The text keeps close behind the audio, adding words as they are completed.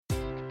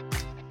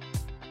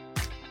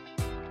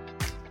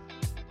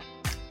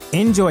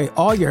Enjoy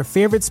all your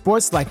favorite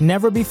sports like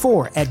never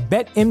before at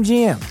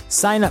BetMGM.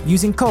 Sign up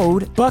using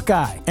code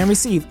Buckeye and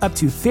receive up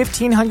to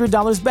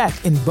 $1,500 back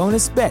in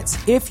bonus bets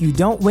if you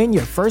don't win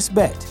your first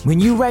bet. When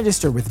you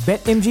register with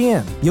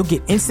BetMGM, you'll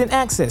get instant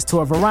access to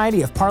a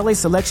variety of parlay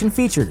selection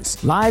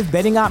features, live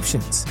betting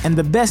options, and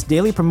the best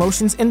daily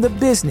promotions in the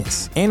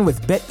business. And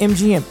with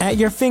BetMGM at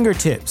your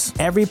fingertips,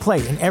 every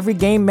play and every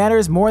game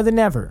matters more than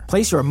ever.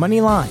 Place your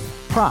money line,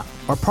 prop,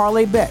 or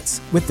parlay bets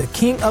with the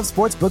king of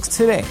sportsbooks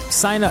today.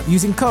 Sign up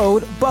using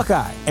code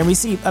Buckeye and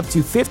receive up to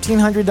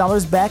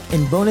 $1,500 back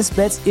in bonus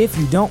bets if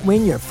you don't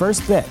win your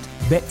first bet.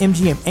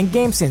 BetMGM and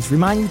GameSense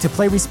remind you to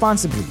play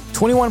responsibly.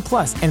 21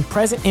 plus and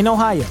present in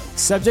Ohio,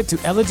 subject to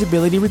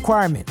eligibility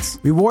requirements.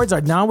 Rewards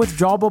are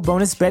non-withdrawable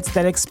bonus bets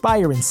that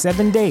expire in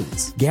 7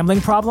 days. Gambling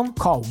problem?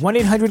 Call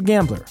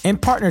 1-800-GAMBLER. In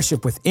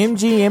partnership with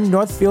MGM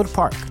Northfield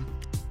Park.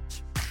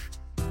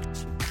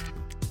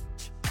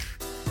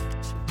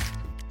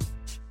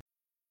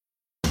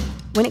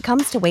 When it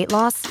comes to weight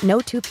loss,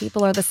 no two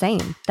people are the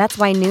same. That's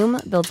why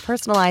Noom builds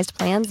personalized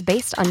plans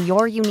based on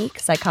your unique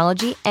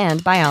psychology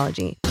and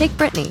biology. Take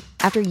Brittany.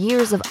 After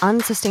years of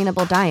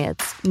unsustainable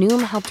diets,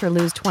 Noom helped her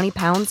lose 20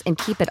 pounds and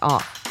keep it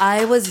off.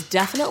 I was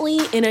definitely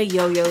in a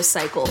yo-yo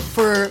cycle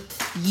for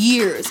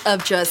years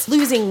of just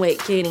losing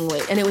weight, gaining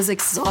weight, and it was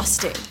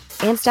exhausting.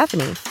 And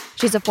Stephanie.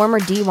 She's a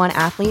former D1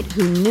 athlete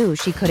who knew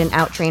she couldn't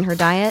outtrain her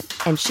diet,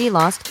 and she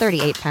lost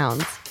 38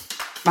 pounds.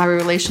 My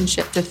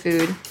relationship to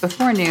food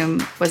before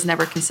Noom was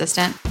never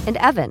consistent. And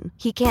Evan,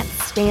 he can't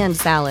stand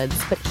salads,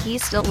 but he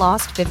still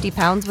lost 50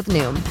 pounds with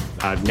Noom.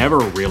 I never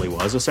really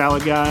was a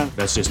salad guy.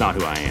 That's just not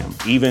who I am.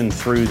 Even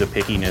through the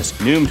pickiness,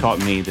 Noom taught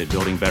me that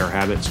building better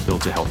habits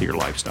builds a healthier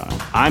lifestyle.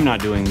 I'm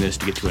not doing this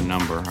to get to a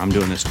number. I'm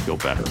doing this to feel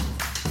better.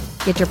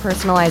 Get your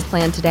personalized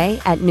plan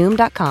today at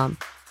Noom.com.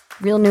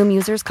 Real Noom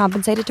users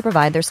compensated to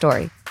provide their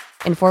story.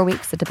 In 4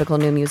 weeks, the typical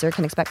Noom user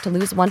can expect to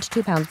lose 1 to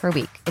 2 pounds per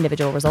week.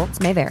 Individual results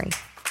may vary.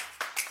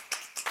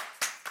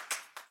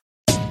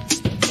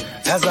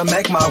 As I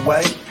make my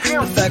way,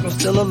 the fact I'm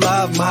still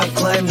alive, my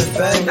claim to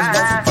fame. It's no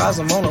surprise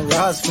I'm on a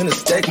rise, finna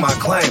stake my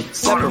claim.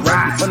 Separate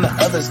me from the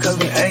others, cause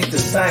we ain't the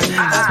same.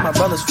 Ask my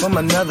brothers from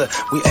another,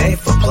 we ain't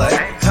for play.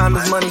 Time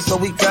is money, so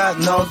we got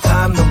no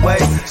time to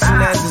waste.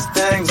 Soon as this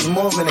thing's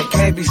moving, it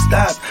can't be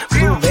stopped.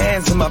 Blue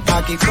bands in my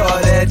pocket,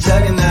 call that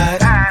juggernaut.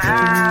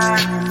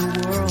 In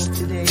the world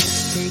today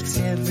takes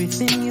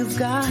everything you've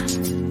got.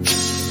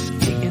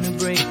 Taking a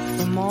break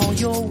from all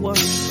your work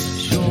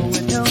sure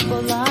would help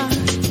a lot.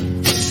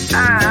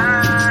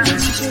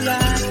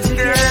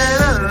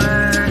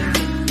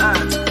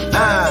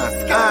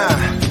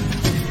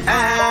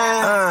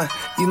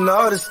 You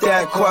know the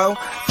stat quo.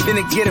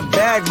 Finna get a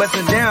bag,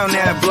 bustin' down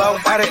that blow.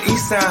 Out of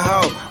East Side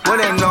Ho, where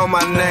they know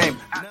my name.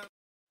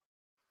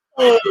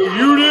 Oh,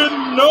 you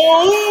didn't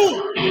know?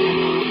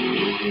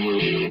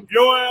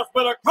 Your ass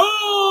better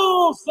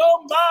call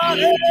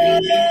somebody.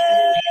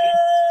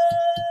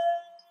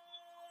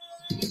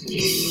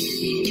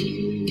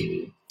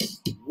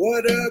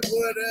 What up,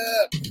 what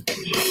up?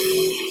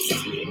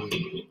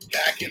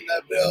 Back in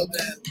the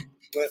building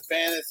with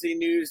fantasy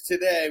news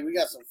today. We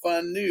got some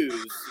fun news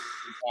to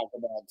talk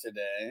about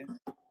today.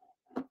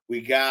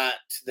 We got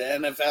the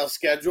NFL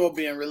schedule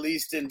being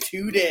released in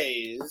 2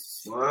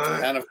 days.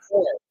 What? And of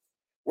course,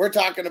 we're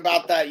talking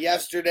about that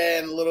yesterday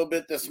and a little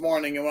bit this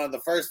morning. And one of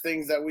the first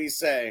things that we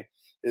say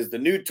is the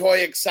new toy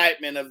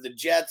excitement of the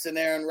Jets and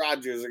Aaron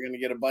Rodgers are going to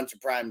get a bunch of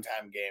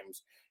primetime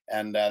games.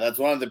 And that's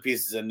one of the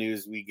pieces of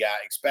news we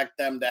got. Expect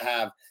them to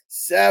have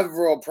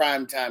several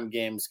primetime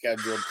games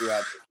scheduled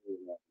throughout the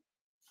season.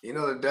 You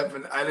know,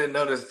 I didn't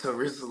notice until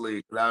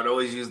recently, but I would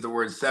always use the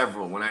word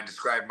several when I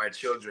describe my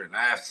children.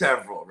 I have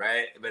several,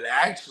 right? But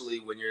actually,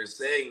 when you're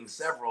saying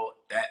several,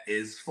 that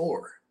is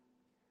 4.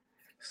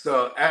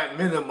 So at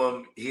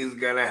minimum, he's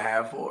going to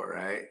have 4,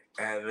 right?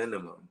 At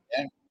minimum.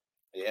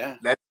 Yeah.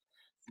 That's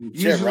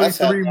usually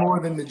 3 more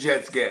than the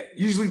Jets get.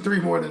 Usually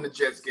 3 more than the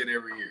Jets get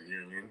every year.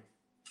 You know what I mean?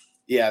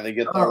 Yeah, they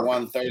get their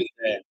one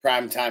Thursday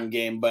primetime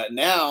game. But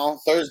now,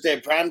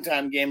 Thursday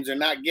primetime games are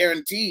not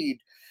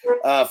guaranteed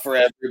for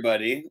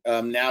everybody.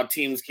 Now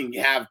teams can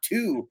have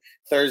 2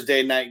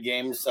 Thursday night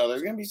games. So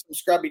there's going to be some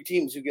scrubby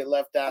teams who get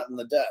left out in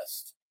the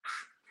dust.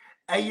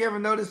 Hey, you ever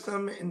notice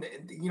something?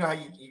 You know how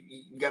you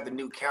got the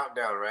new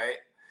countdown, right?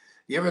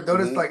 You ever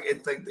notice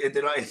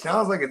it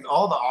sounds like it's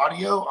all the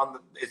audio on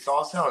it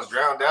all sounds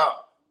drowned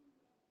out.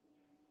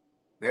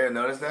 You ever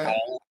notice that?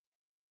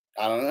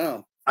 I don't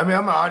know. I mean,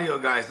 I'm an audio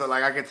guy, so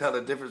like I can tell the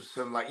difference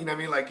from like, you know what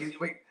I mean?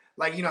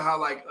 Like you know how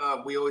like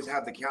we always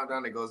have the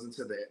countdown that goes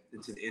into the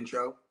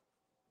intro.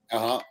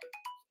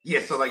 Yeah,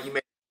 so like you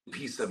made a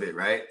piece of it,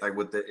 right? Like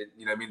with the,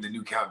 you know what I mean, the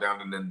new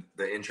countdown and then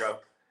the intro.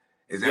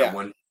 Is that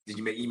one? Did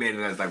you made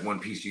it as like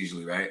one piece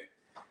usually, right?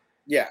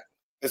 Yeah,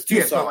 it's 2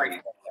 songs. So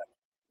like,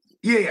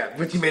 yeah,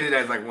 but you made it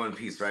as like one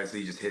piece, right? So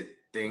you just hit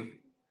thing.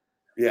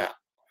 Yeah.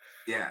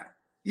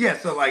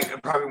 So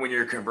like probably when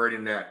you're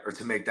converting that or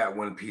to make that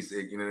one piece,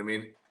 you know what I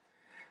mean?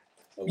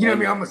 You know what I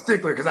mean? I'm a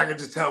stickler because I can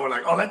just tell we're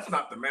like, oh, that's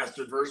not the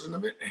mastered version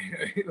of it.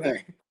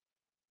 Like,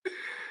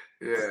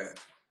 yeah.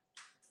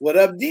 What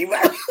up,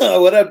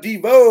 Devo? What up,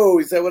 Devo?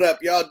 He said, what up,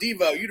 y'all?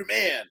 Devo, you the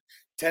man.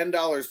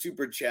 $10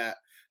 super chat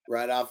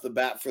right off the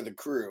bat for the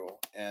crew.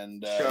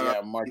 And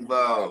Mark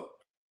Devo.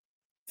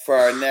 For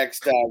our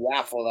next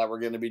raffle that we're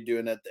going to be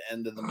doing at the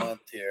end of the month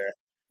here.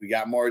 We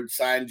got more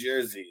signed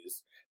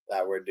jerseys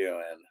that we're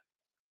doing.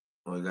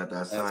 We got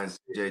that signed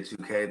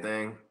CJ2K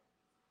thing.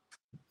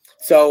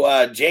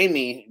 So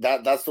Jamie,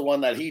 that's the one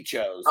that he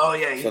chose. Oh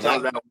yeah, he chose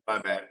that one. My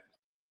bad.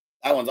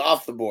 That one's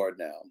off the board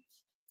now.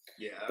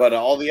 Yeah. But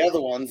all the other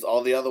ones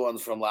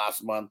from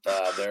last month,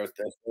 they're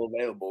still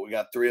available. We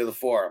got 3 of the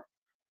 4.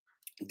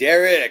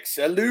 Derek,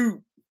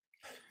 salute.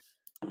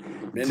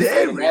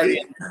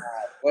 Derek.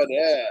 What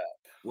up?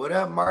 What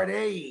up,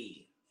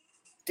 Marty?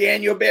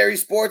 Daniel Barry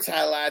Sports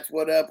Highlights.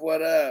 What up?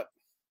 What up?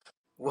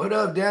 What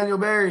up, Daniel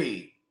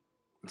Barry?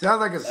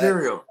 Sounds like a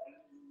cereal.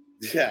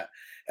 Yeah.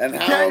 And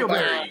how Daniel about,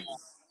 Barry.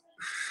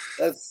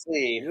 Let's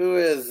see. Who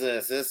is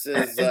this? This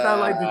is it's not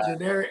like the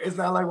generic, it's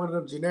not like one of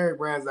them generic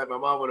brands that my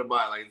mom would have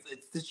bought. Like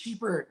it's the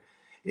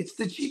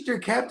cheaper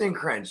Captain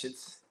Crunch.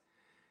 It's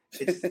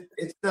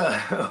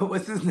the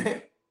what's his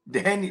name?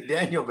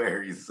 Daniel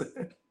Barry's.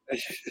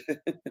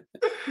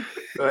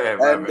 Go ahead,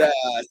 and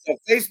so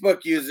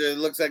Facebook user, it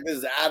looks like this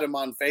is Adam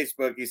on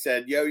Facebook. He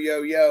said,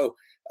 yo,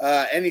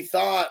 any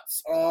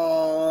thoughts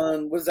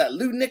on what is that?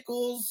 Lou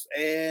Nichols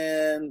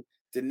and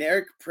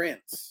Deneric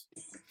Prince.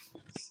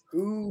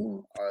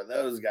 Who are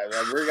those guys?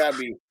 Like, we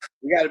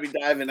gotta be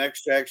diving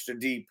extra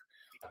deep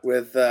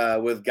with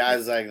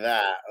guys like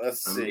that.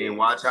 Let's see.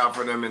 Watch out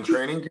for them in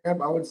training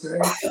camp, I would say.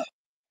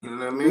 You know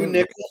what I mean? Lou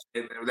Nichols.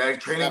 That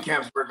training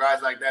camps where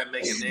guys like that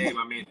make a name.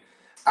 I mean,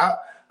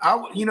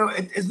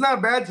 it's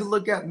not bad to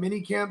look at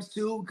mini camps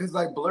too, because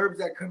like blurbs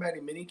that come out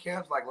in mini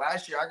camps. Like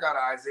last year, I got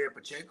an Isaiah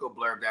Pacheco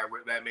blurb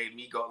that made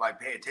me go like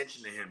pay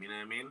attention to him. You know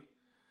what I mean?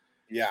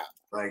 Yeah.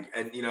 Like,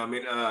 and you know, I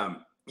mean,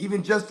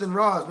 even Justin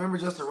Ross. Remember,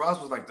 Justin Ross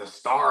was like the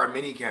star of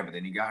mini camp, and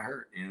then he got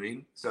hurt. You know what I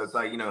mean? So it's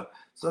like, you know,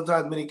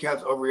 sometimes mini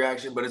camps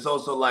overreaction, but it's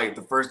also like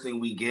the first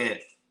thing we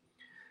get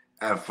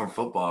from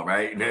football,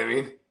 right? You know what I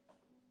mean?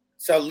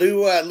 So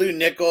Lou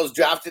Nichols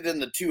drafted in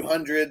the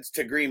 200s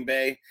to Green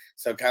Bay,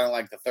 so kind of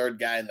like the third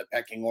guy in the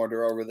pecking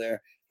order over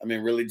there. I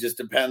mean, really just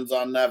depends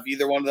on if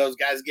either one of those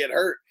guys get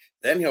hurt,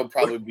 then he'll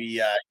probably be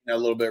a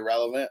little bit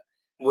relevant.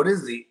 What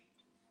is he?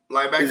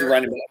 Linebacker? He's a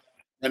running back.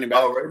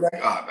 Oh, running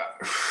back? Oh,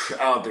 no.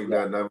 I don't think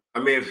that. No. I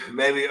mean,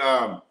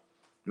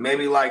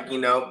 maybe like, you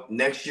know,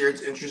 next year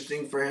it's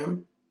interesting for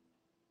him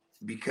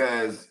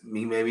because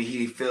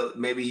he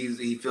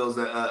feels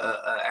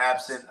a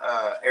absent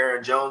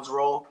Aaron Jones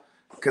role.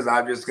 Because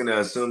I'm just going to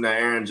assume that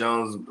Aaron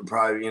Jones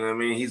probably, you know what I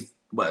mean? He's,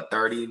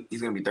 30?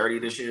 He's going to be 30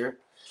 this year?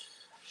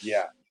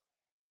 Yeah.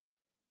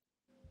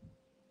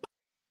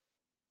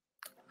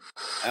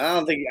 And I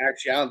don't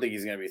think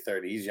he's going to be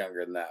 30. He's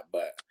younger than that,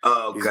 but.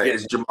 Oh, okay.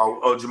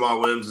 Jamal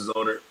Williams is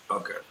older?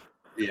 Okay.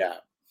 Yeah.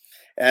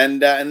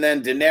 And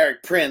then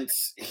Deneric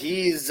Prince,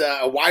 he's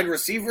a wide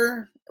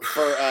receiver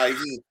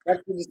he's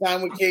expected to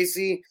sign with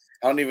KC.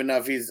 I don't even know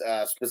if he's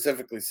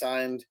specifically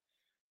signed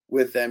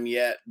with them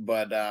yet,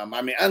 but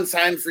I mean,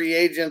 unsigned free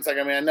agents. Like,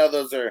 I mean, I know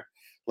those are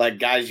like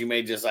guys you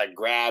may just like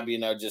grab, you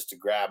know, just to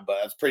grab, but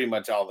that's pretty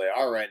much all they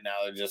are right now.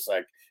 They're just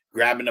like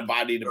grabbing a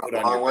body to put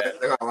on your bed.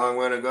 They got a long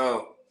way to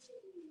go.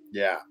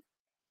 Yeah.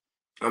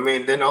 I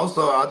mean, then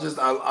also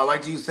I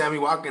like to use Sammy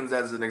Watkins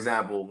as an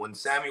example. When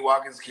Sammy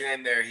Watkins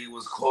came there, he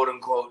was quote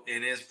unquote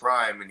in his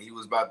prime, and he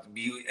was about to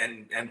be,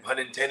 and pun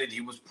intended,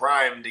 he was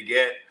primed to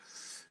get,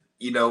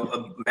 you know,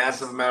 a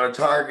massive amount of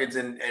targets,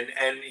 and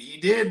he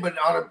did, but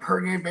on a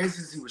per game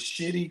basis, he was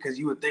shitty because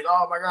you would think,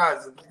 oh my God,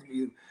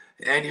 it's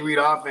Andy Reid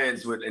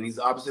offense and he's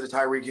opposite of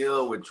Tyreek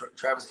Hill with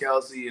Travis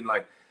Kelce, and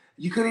like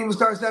you couldn't even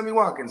start Sammy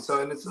Watkins.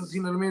 So, and it's,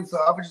 you know what I mean. So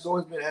I've just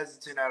always been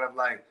hesitant out of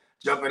like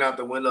jumping out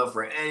the window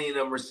for any of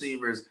them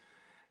receivers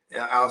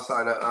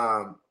outside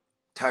of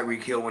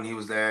Tyreek Hill when he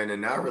was there, and then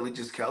now really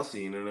just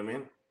Kelce. You know what I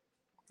mean?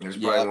 There's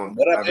probably one.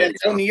 What up,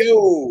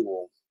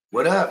 Antonio?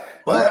 What up?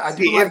 But I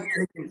do like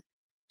taking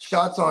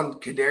shots on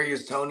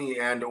Kadarius Toney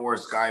and or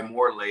Sky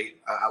Moore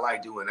late. I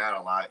like doing that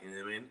a lot. You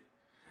know what I mean?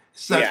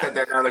 Sucks that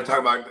now they're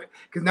talking about,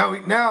 because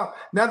now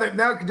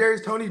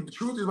Kadarius Toney, the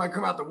truthers might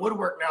come out the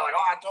woodwork now, like,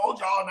 oh, I told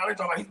y'all. Now they're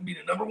talking about he's gonna be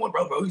the number one,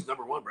 bro. He's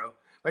number one, bro.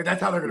 Like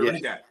that's how they're gonna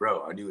read that,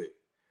 bro. I knew it.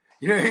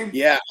 You know what I mean?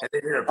 Yeah. And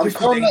they're gonna push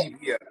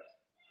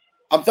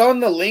I'm throwing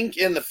the link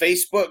in the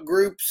Facebook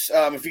groups.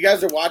 If you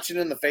guys are watching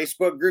in the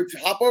Facebook groups,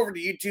 hop over to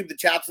YouTube. The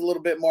chat's a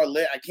little bit more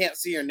lit. I can't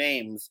see your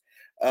names.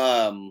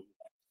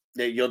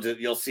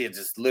 You'll see it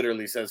just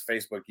literally says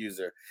Facebook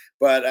user.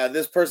 But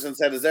this person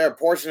said, is there a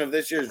portion of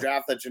this year's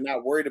draft that you're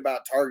not worried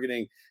about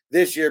targeting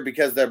this year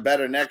because they're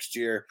better next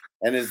year?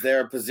 And is there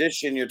a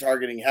position you're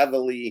targeting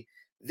heavily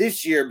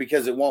this year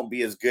because it won't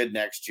be as good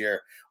next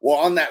year? Well,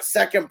 on that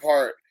second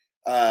part,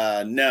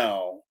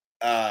 no.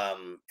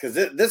 Because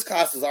this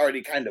class is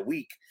already kind of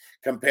weak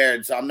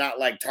compared. So I'm not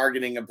like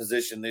targeting a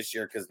position this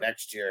year because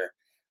next year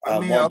I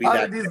mean, a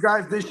lot of these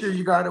guys this year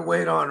you got to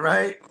wait on,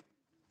 right?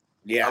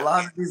 Yeah, a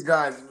lot of these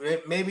guys,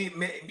 maybe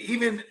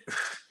even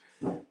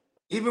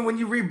even when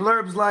you read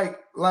blurbs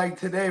like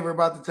today, we're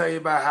about to tell you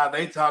about how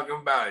they talking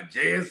about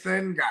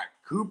JSN got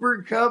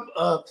Cooper Kupp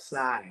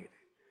upside.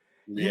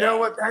 Yeah. You know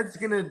what that's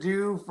gonna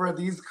do for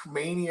these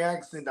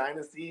maniacs in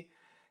Dynasty?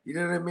 You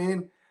know what I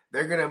mean?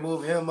 They're gonna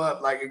move him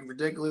up like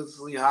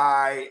ridiculously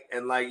high,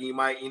 and like you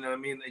might, you know what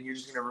I mean, and you're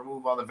just gonna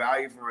remove all the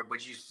value from it.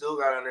 But you still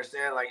gotta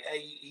understand, like, hey,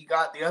 he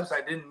got the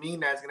upside. Didn't mean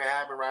that's gonna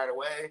happen right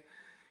away.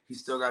 He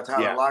still got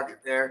Tyler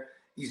Lockett there.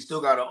 He's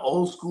still got an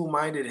old school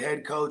minded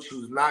head coach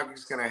who's not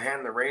just gonna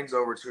hand the reins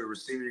over to a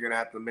receiver. You're gonna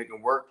have to make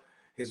him work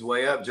his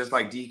way up, just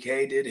like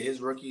DK did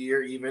his rookie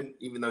year, even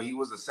though he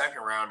was a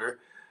second rounder.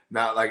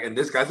 Not like, and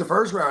this guy's a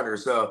first rounder.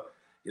 So,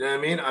 you know what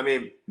I mean? I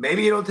mean,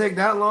 maybe it'll take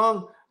that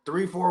long.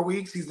 3-4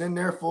 weeks, he's in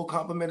there, full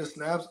complement of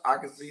snaps. I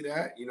can see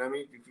that. You know what I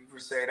mean? If you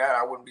say that,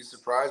 I wouldn't be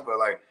surprised. But,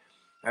 like,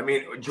 I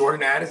mean,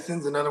 Jordan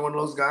Addison's another one of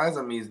those guys.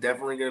 I mean, he's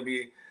definitely going to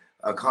be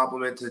a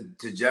compliment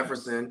to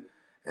Jefferson.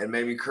 And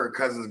maybe Kirk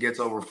Cousins gets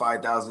over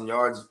 5,000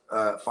 yards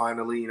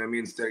finally, you know what I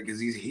mean? Instead,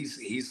 because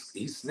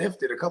he's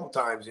sniffed it a couple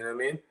times, you know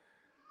what I mean?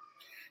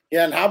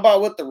 Yeah, and how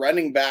about with the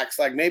running backs?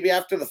 Like, maybe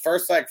after the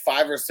first, like,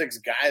 5 or 6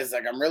 guys,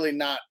 like, I'm really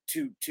not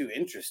too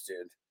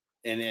interested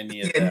in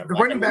any of them. The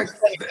running backs,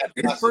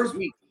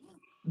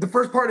 the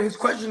first part of his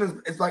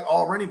question is like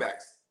all running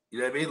backs. You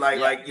know what I mean?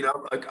 Like you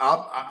know, like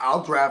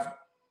I'll draft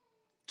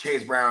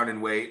Chase Brown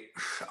and wait.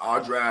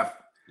 I'll draft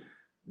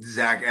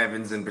Zach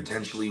Evans and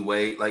potentially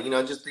wait. Like, you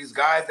know, just these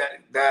guys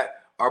that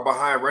are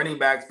behind running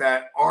backs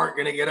that aren't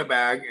gonna get a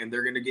bag and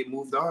they're gonna get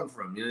moved on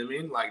from. You know what I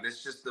mean? Like,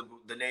 that's just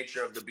the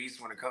nature of the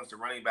beast when it comes to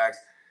running backs.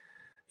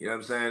 You know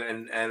what I'm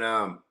saying? And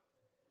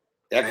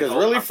yeah, because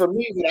really for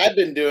me, what I've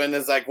been doing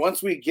is like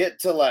once we get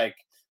to like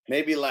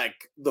maybe like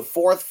the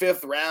 4th,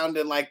 5th round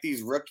and like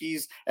these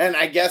rookies, and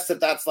I guess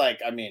that's like,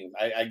 I mean,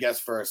 I guess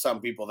for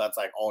some people that's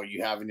like all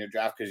you have in your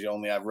draft because you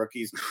only have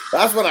rookies.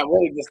 That's when I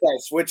really just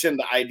start switching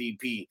to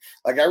IDP.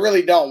 Like, I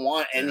really don't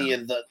want any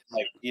of the,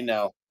 like, you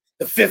know,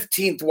 the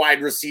 15th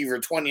wide receiver,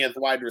 20th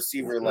wide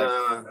receiver. Like,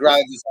 I'd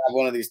rather just have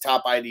one of these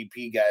top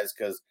IDP guys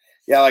because,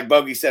 yeah, like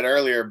Bogey said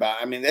earlier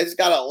about, I mean, they just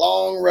got a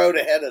long road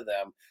ahead of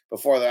them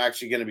before they're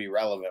actually going to be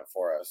relevant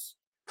for us.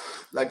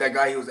 Like that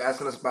guy he was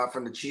asking us about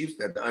from the Chiefs,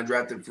 that the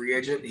undrafted free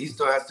agent, he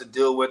still has to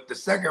deal with the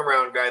second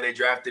round guy they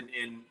drafted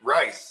in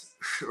Rice,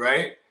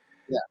 right?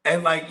 Yeah.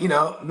 And like, you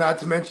know, not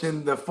to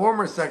mention the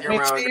former second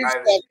round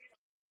guy.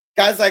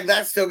 Guys like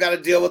that still got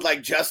to deal with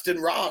like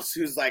Justin Ross,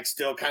 who's like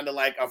still kind of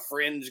like a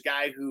fringe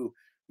guy who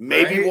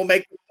maybe will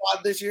make the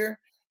squad this year.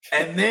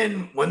 And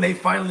then when they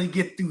finally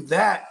get through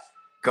that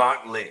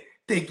gauntlet,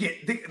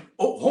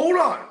 hold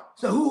on.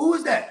 So who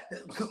is that?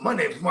 My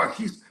name's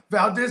Marquise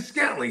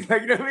Valdez-Scantling.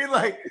 Like, you know what I mean?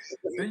 Like,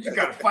 then you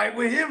got to fight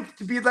with him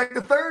to be like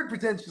the third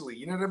potentially.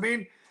 You know what I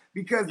mean?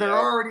 Because they're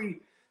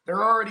already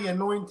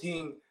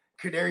anointing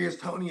Kadarius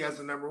Toney as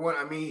the number one.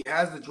 I mean, he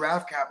has the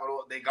draft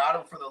capital. They got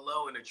him for the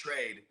low in a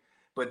trade,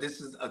 but this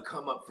is a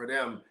come up for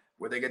them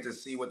where they get to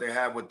see what they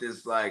have with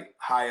this like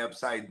high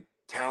upside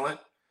talent.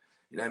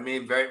 You know what I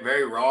mean? Very,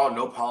 very raw,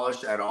 no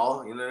polish at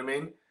all. You know what I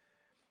mean?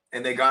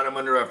 And they got him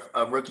under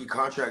a rookie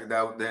contract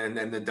and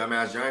then the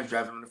dumbass Giants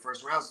drafted him in the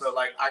first round. So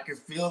like I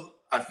feel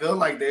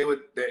like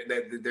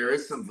there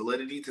is some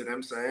validity to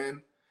them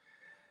saying,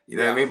 you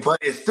know what I mean? But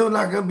it's still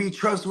not gonna be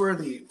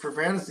trustworthy for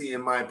fantasy,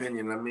 in my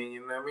opinion. I mean, you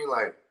know what I mean?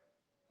 Like,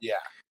 yeah.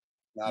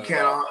 You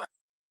can't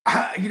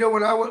you know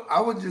what I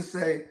would just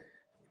say,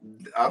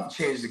 I've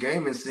changed the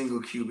game in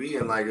single QB,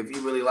 and like if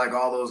you really like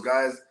all those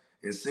guys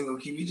in single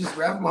QB, you just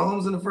grab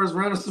Mahomes in the first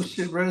round or some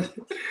shit, bro.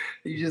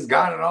 You just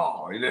got it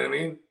all. You know what I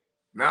mean?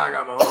 Now I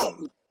got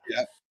Mahomes.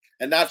 Yeah.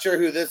 And not sure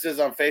who this is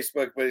on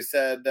Facebook, but he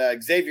said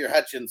Xavier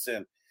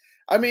Hutchinson.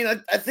 I mean,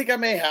 I think I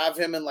may have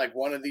him in like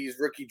one of these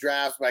rookie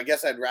drafts, but I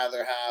guess I'd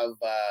rather have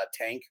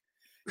Tank,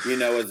 you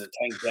know, as a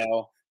Tank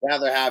Dell.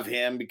 Rather have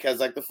him because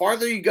like the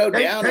farther you go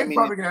down, Tank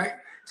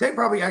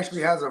probably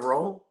actually has a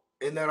role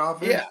in that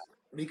offense. Yeah.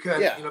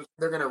 Because you know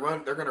they're gonna run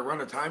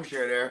a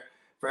timeshare there.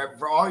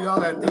 For all y'all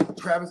that think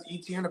Travis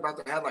Etienne about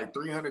to have like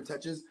 300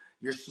 touches,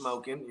 you're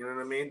smoking. You know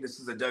what I mean? This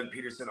is a Doug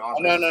Peterson offense.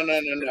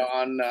 No.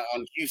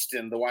 On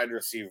Houston, the wide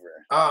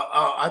receiver.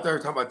 Oh, I thought you were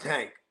talking about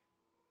Tank.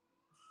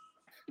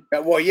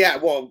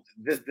 Well,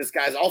 this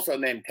guy's also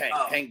named Tank.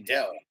 Tank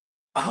Dell.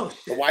 Oh,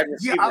 shit. The wide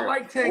receiver. Yeah, I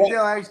like Tank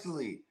Dell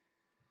actually.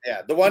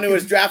 Yeah, the one who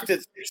was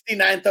drafted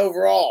 69th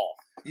overall.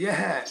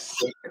 Yeah.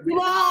 Come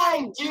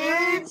on,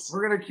 kids.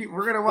 We're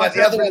gonna watch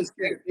the other one's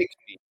Tank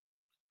Bigsby.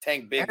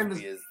 Tank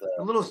Bigsby is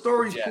the little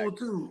story's cool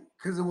too,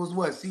 because it was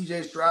what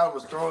CJ Stroud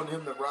was throwing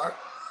him the rock.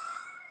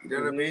 You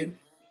know what I mean?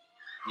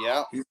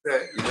 Yeah. He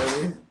said, you know what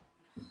I mean?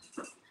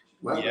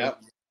 Well, yeah.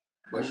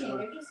 You're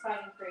just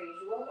fighting for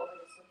usual over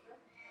the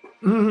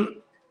Swiffer.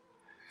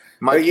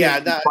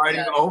 Mm-hmm.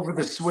 Fighting over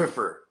the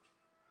Swiffer.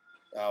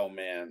 Oh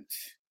man.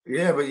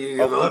 Yeah, but you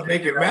love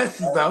making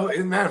messes though.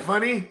 Isn't that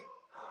funny?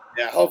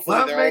 Yeah, hopefully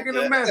love making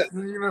a mess.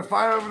 You're gonna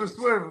fight over the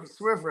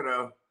Swiffer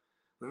though.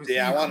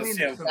 I want to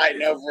see them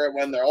fighting over it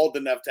when they're old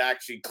enough to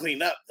actually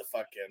clean up the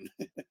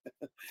fucking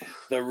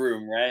the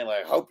room, right?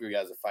 Like, hope you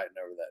guys are fighting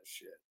over that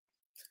shit.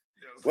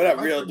 What up,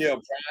 Real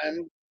Deal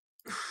Prime?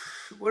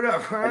 What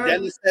up, Prime?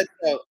 Dennis said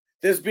so.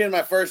 This being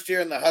my first year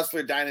in the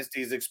Hustler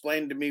Dynasties,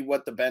 explain to me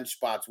what the bench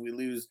spots. We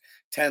lose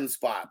 10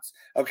 spots.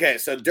 Okay,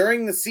 so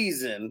during the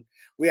season,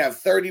 we have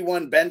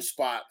 31 bench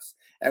spots,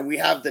 and we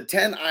have the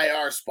 10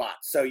 IR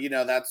spots. So,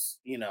 that's,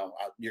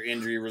 your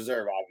injury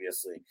reserve,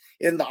 obviously.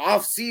 In the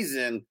off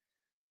season,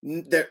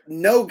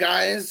 no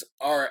guys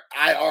are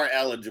IR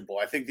eligible.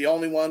 I think the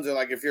only ones are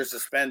like if you're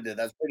suspended.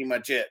 That's pretty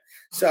much it.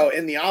 So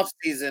in the off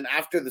season,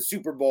 after the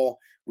Super Bowl,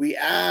 we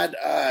add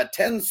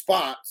 10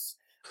 spots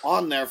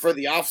on there for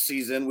the off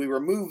season. We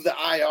remove the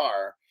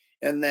IR,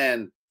 and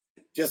then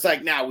just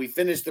like now, we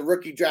finished the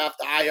rookie draft.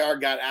 The IR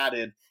got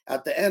added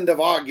at the end of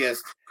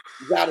August.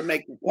 You got to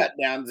make the cut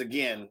downs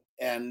again,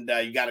 and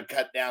you got to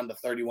cut down to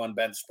 31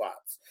 bench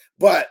spots.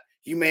 But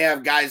you may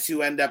have guys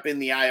who end up in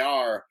the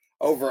IR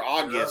over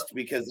August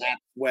because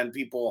that's when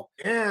people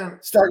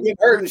start getting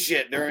hurt and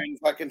shit during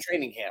fucking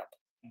training camp.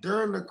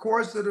 During the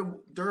course of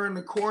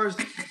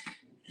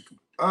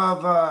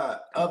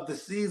the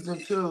season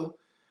too,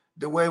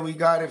 the way we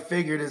got it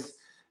figured is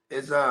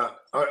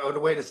or the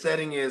way the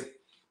setting is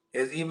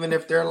even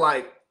if they're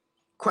like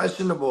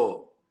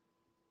questionable,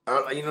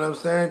 you know what I'm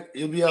saying?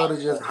 You'll be able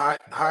to just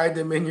hide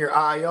them in your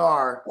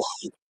IR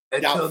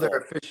until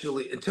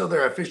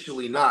they're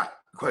officially not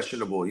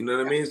questionable. You know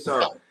what I mean? So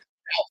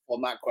doubtful,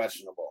 not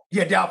questionable.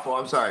 Yeah, doubtful.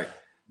 I'm sorry.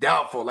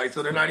 Doubtful. Like,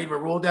 so they're not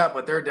even ruled out,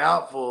 but they're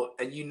doubtful.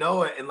 And you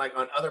know it. And like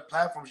on other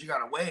platforms, you got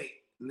to wait.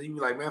 And then you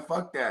be like, man,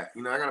 fuck that.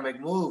 I got to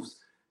make moves.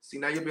 See,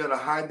 now you'll be able to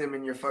hide them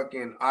in your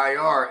fucking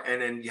IR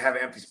and then you have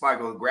an empty spot,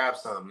 go grab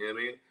some. You know what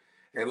I mean?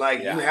 And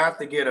like, you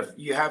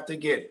have to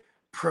get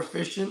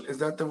proficient. Is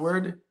that the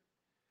word?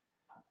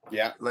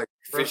 Yeah. Like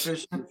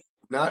proficient,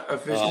 not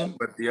efficient,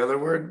 but the other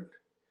word.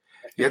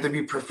 You have to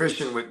be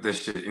proficient with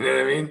this shit. You know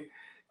what I mean?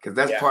 Because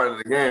that's part of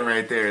the game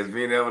right there is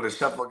being able to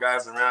shuffle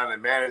guys around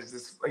and manage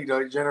this,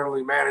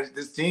 generally manage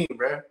this team,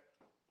 bro.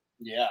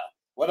 Yeah.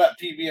 What up,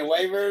 PB and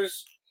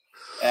waivers?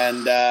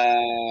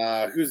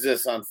 And who's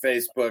this on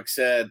Facebook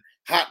said,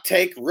 hot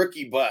take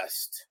rookie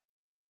bust.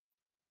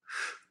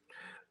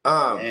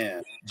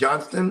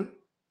 Johnston?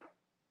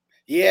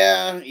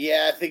 Yeah.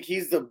 I think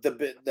he's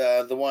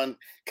the one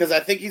because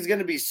I think he's going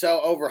to be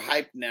so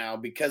overhyped now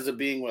because of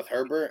being with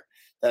Herbert.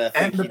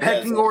 And the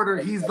pecking order,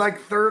 he's like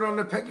third on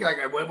the pecking.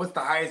 Like, what's the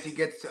highest he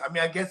gets to? I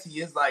mean, I guess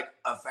he is like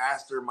a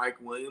faster Mike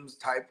Williams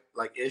type,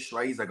 like ish,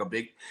 right? He's like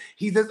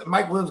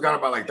Mike Williams got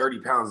about like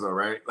 30 pounds though,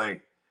 right?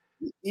 Like,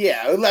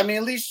 yeah. I mean,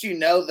 at least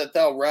that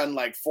they'll run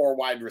like 4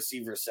 wide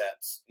receiver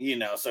sets,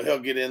 so he'll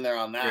get in there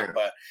on that. Yeah.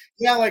 But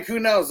yeah, like who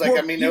knows? Like,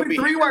 I mean, it'll be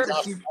 3 wide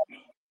receiver.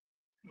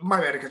 My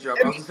bad to cut you off.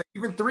 I was gonna say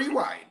even 3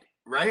 wide.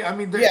 Right? I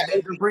mean,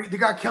 they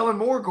got Kellen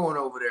Moore going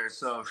over there.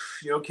 So,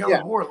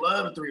 Kellen Moore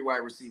loved a 3 wide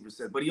receiver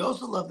set, but he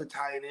also loved the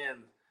tight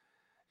end.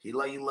 He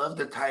loved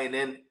the tight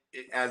end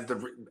as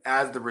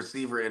the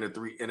receiver in a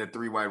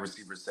 3 wide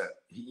receiver set.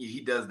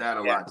 He does that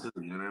a lot too.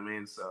 You know what I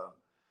mean? So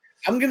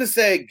I'm going to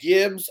say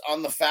Gibbs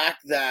on the fact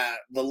that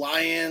the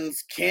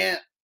Lions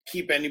can't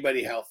keep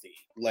anybody healthy.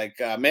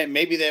 Like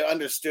maybe they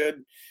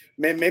understood,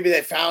 maybe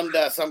they found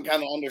some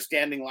kind of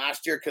understanding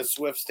last year because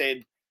Swift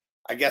stayed,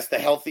 I guess, the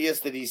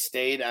healthiest that he's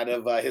stayed out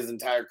of his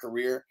entire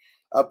career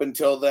up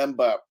until then.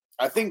 But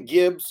I think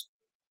Gibbs,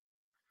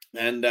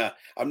 and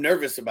I'm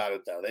nervous about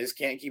it, though. They just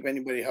can't keep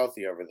anybody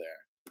healthy over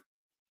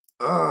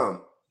there.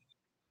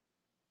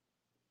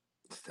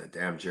 It's that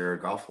damn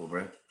Jared Goffel,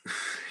 bro.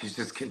 He's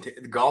just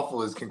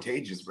Goffel is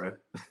contagious, bro.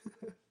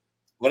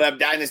 What up,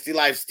 Dynasty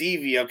Life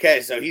Stevie?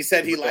 Okay, so he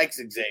said he likes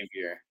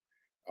Xavier.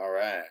 All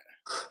right.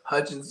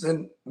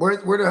 Hutchinson.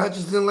 Where did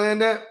Hutchinson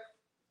land at?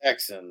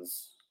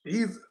 Texans.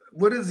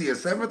 What is he, a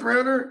 7th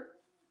rounder?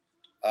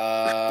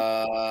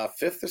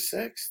 5th or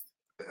 6th.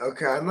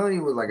 Okay, I know he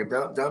was like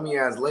a dummy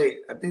ass late.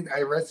 I think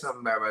I read something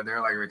about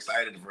they're like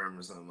excited for him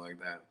or something like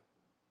that.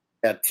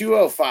 Yeah,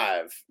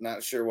 205.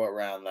 Not sure what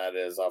round that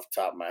is off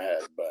the top of my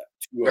head, but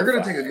they're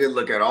gonna take a good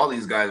look at all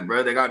these guys,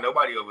 bro. They got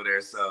nobody over there,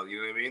 so you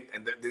know what I mean.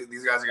 And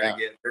these guys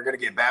are gonna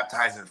get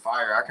baptized in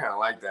fire. I kind of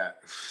like that.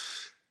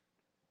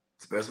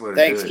 It's the best way to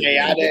do it. Thanks,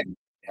 Chaotic.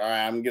 All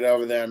right, I'm gonna get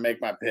over there and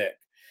make my pick.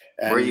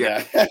 And, where you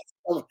at?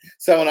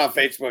 Someone on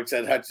Facebook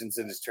said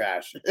Hutchinson is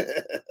trash.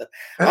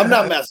 I'm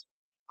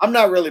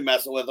not really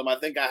messing with him. I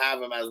think I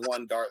have him as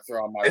one dart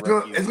throw on my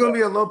rookie. It's going to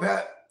be a low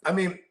pass. I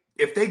mean,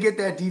 if they get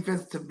that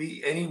defense to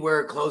be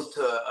anywhere close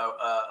to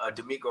a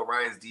DeMeco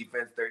Ryans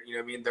defense, you know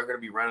what I mean? They're going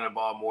to be running the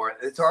ball more.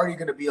 It's already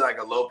going to be like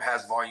a low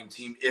pass volume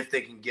team if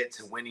they can get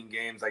to winning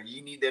games. Like,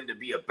 you need them to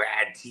be a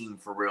bad team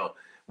for real,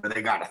 where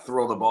they got to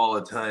throw the ball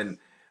a ton.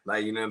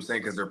 Like, you know what I'm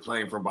saying? Because they're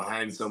playing from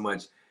behind so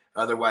much.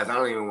 Otherwise, I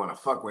don't even want to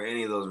fuck with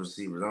any of those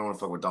receivers. I don't want to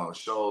fuck with Dalton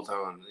Schultz.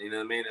 You know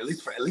what I mean? At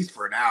least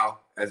for now,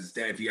 as it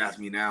stands. If you ask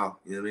me now,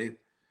 you know what I mean?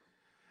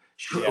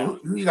 Sure.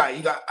 Yeah.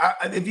 You got.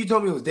 If you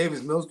told me it was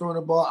Davis Mills throwing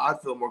the ball, I'd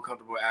feel more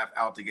comfortable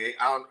out the gate.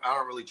 I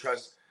don't really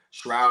trust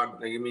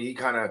Stroud. Like, I mean, he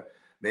kind of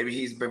maybe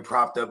he's been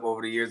propped up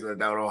over the years with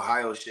that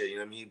Ohio shit. You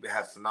know what I mean? He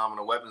has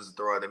phenomenal weapons to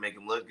throw. They make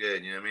him look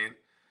good. You know what I mean?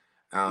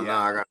 I don't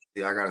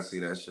know. I gotta see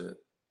that shit.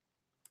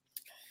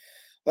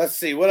 Let's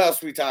see. What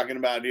else are we talking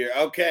about here?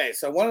 Okay,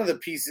 so one of the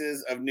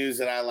pieces of news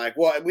that I like,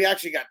 well, we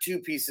actually got two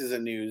pieces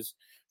of news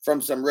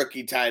from some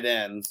rookie tight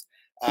ends.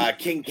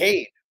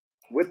 Kincaid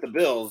with the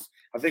Bills.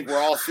 I think we're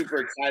all super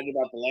excited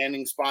about the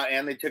landing spot,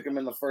 and they took him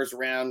in the first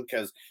round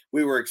because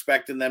we were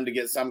expecting them to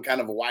get some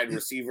kind of a wide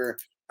receiver.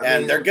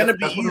 And they're going to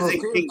be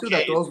using Kincaid.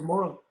 That throws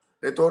more.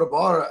 They throw the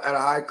ball at a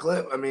high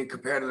clip. I mean,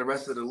 compared to the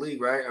rest of the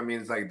league, right? I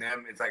mean, it's like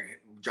them. It's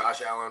like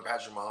Josh Allen,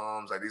 Patrick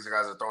Mahomes. Like these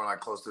guys are throwing like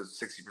close to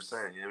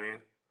 60%. You know what I mean?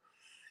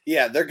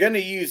 Yeah, they're going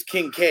to use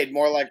Kincaid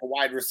more like a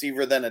wide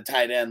receiver than a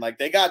tight end. Like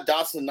they got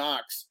Dawson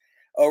Knox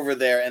over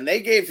there, and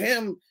they gave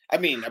him, I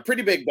mean, a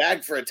pretty big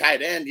bag for a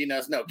tight end. You know,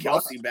 it's no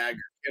Kelsey bag,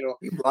 you know,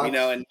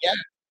 and yeah,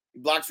 he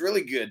blocks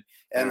really good.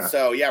 And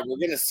so, yeah, we're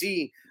going to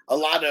see a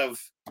lot of,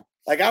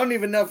 like, I don't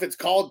even know if it's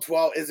called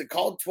 12. Is it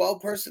called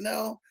 12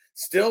 personnel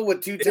still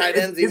with two tight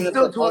ends? It's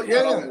still 12.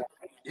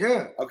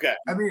 Yeah. Okay.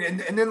 I mean,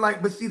 and then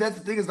like, but see, that's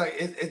the thing is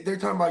like, they're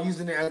talking about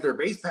using it as their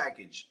base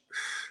package.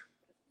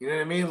 You know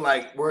what I mean?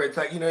 Like where it's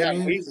like, you know what I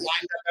mean? He's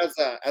lined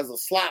up as a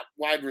slot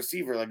wide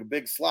receiver, like a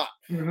big slot.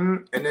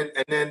 Mm-hmm. And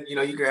then you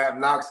know you can have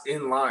Knox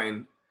in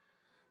line.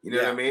 You know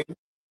what I mean?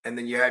 And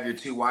then you have your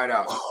two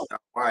wideouts out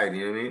wide.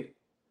 You know what I mean?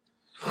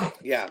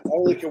 Yeah,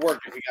 only can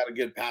work if you got a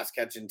good pass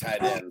catching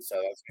tight end. So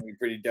that's gonna be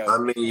pretty dope. I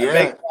mean,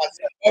 yeah.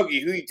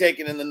 Bogey, who you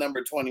taking in the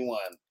number 21?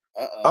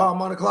 Oh,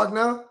 I'm on the clock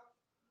now.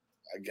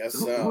 I guess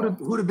so.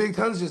 Who the Big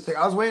Tons just take?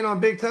 I was waiting on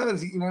Big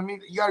Tons. You know what I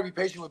mean? You got to be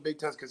patient with Big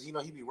Tons because you know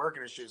he be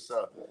working and shit.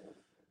 So.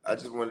 I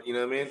just want, you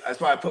know what I mean? That's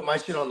why I put my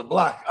shit on the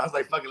block. I was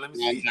like, fuck it, let me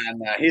see.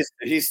 Nah.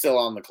 He's still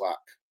on the clock.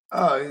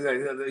 Oh,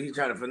 he's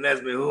trying to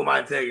finesse me. Who am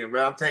I taking,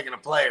 bro? I'm taking a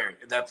player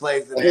that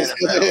plays in the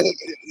NFL.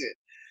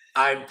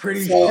 I'm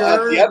pretty sure.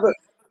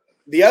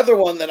 The other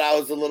one that I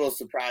was a little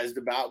surprised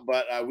about,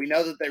 but we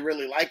know that they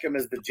really like him,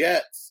 is the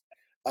Jets.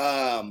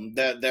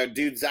 Their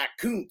dude Zach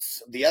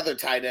Kuntz, the other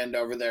tight end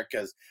over there.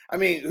 Because I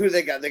mean, who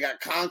they got? They got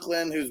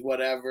Conklin, who's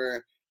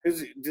whatever.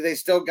 Do they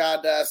still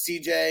got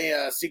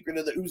CJ Secret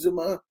of the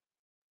Uzuma?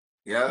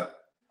 Yeah.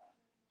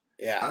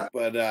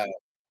 But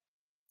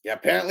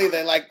apparently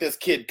they like this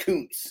kid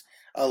Kuntz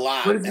a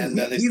lot. And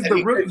he's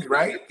the rookie,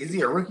 right? Is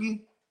he a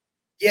rookie?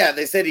 Yeah,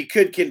 they said he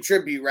could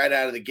contribute right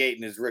out of the gate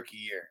in his rookie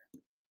year.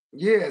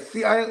 Yeah, see,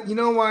 you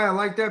know why I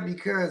like that?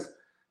 Because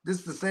this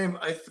is the same.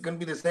 It's going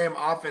to be the same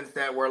offense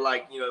that where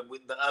like you know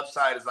with the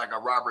upside is like a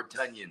Robert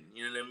Tonyan.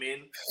 You know what I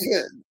mean?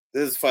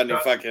 This is funny,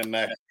 fucking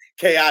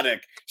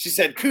chaotic. She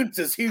said Kuntz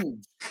is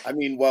huge. I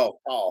mean,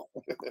 well, tall.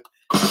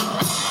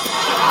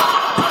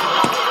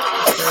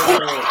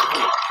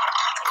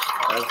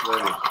 That's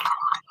funny.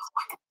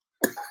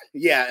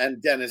 Yeah,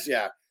 and Dennis,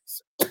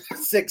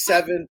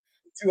 6'7",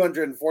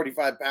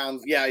 245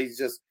 pounds. Yeah, he's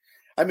just,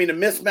 I mean, a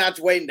mismatch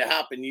waiting to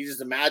happen. You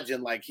just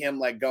imagine like him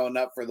like going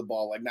up for the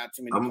ball, like not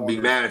too many. I'm gonna be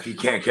mad if he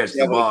can't catch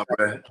the ball,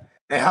 bro.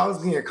 Hey, how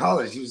was he in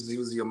college?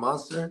 Was he a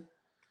monster?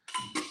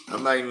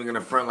 I'm not even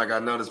gonna front like I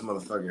know this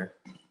motherfucker.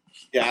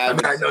 Yeah, I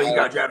mean, I know he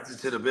got drafted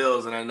to the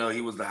Bills, and I know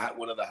he was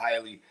one of the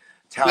highly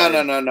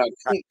talented. No.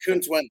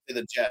 Kuntz went to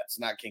the Jets,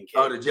 not Kincaid.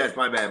 Oh, the Jets.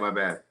 My bad.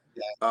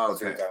 Yeah. Oh,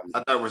 okay.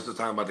 I thought we were still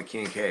talking about the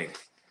Kincaid.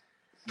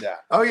 Yeah.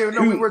 Oh yeah,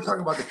 no, we were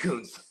talking about the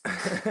Kuntz.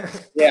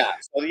 Yeah.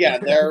 So yeah,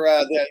 they're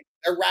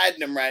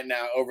riding him right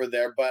now over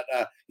there, but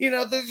you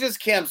know, there's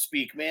just camp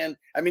speak, man.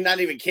 I mean, not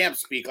even camp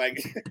speak,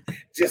 like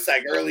just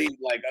like early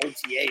like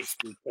OTA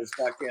speak. Because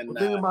fucking.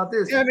 Think about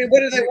this. Yeah, I mean, what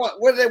do they want?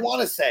 What do they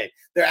want to say?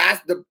 They're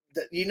asked the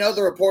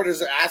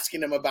reporters are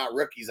asking him about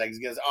rookies. Like he's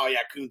gonna say, "Oh yeah,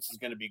 Kuntz is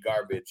gonna be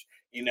garbage."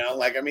 You know,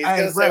 like I mean, he's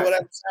gonna say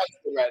whatever sounds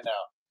good right now.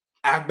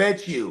 I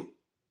bet you,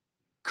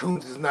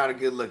 Kuntz is not a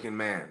good-looking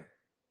man.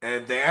 And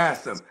if they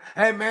asked him,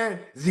 "Hey man,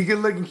 is he a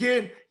good-looking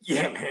kid?"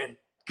 Yeah, man,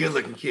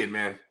 good-looking kid,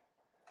 man.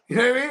 You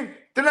know what I mean?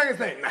 They're not gonna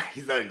say, "Nah,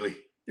 he's ugly."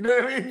 You know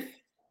what I mean?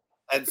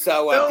 And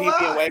so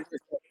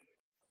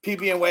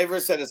PP and Waver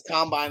said his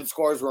combine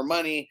scores were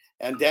money,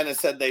 and Dennis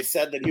said they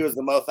said that he was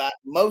the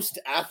most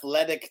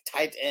athletic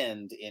tight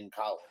end in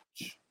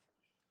college.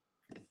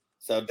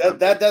 So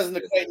that doesn't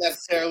equate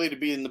necessarily to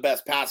being the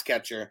best pass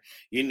catcher,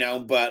 you know.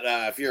 But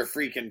if you're a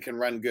freak and can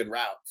run good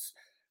routes,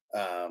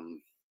 yeah,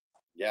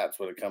 that's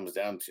what it comes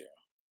down to.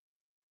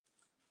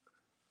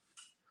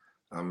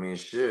 I mean,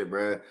 shit,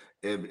 bro.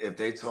 If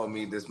they told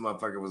me this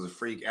motherfucker was a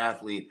freak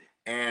athlete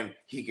and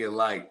he could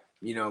like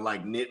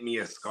knit me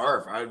a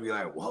scarf, I'd be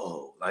like,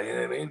 whoa, like you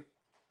know what I mean?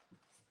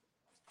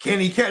 Can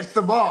he catch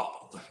the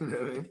ball? You know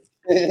what I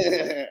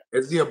mean?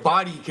 Is he a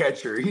body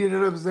catcher? You know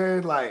what I'm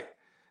saying? Like,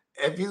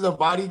 if he's a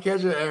body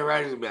catcher, Aaron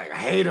Rodgers would be like, I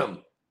hate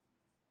him.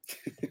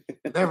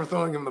 Never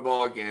throwing him the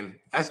ball again.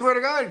 I swear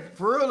to God,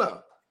 for real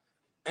though.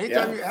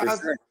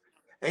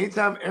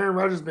 Anytime Aaron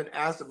Rodgers has been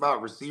asked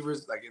about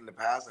receivers, like in the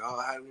past, like,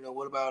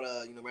 what about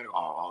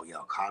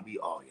Cobby?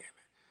 Oh yeah, man,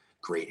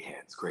 great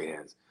hands.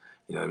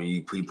 You know what I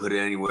mean? You put it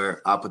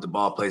anywhere. I'll put the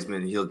ball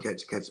placement, and he'll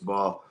catch the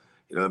ball.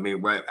 You know what I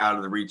mean? Right out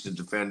of the reach of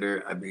the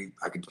defender. I mean,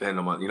 I could depend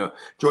on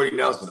Jordy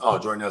Nelson.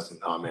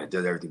 Oh man,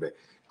 does everything. But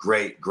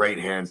great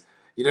hands.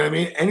 You know what I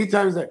mean?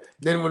 Anytime he's like,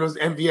 then when it was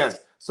MVS.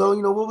 So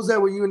what was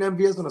that with you and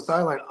MVS on the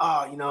sideline?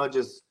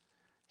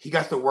 he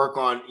got to work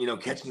on,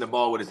 catching the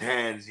ball with his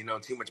hands,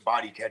 too much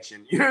body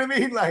catching. You know what I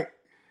mean? Like,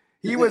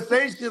 he would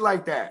say shit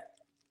like that.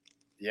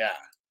 Yeah.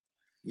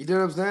 You know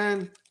what I'm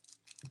saying?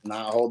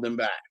 Not holding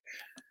back.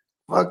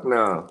 Fuck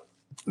no.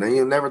 Then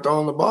you'll never throw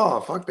on the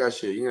ball. Fuck that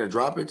shit. You gonna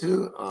drop it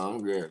too? Oh,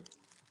 I'm good.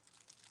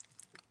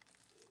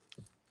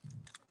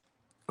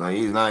 Like,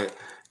 he's not,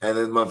 and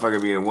this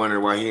motherfucker being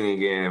wondering why he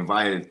didn't get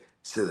invited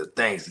to the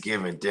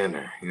Thanksgiving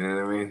dinner. You know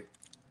what I mean?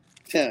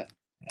 Yeah.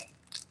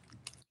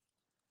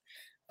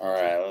 All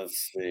right,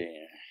 let's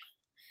see.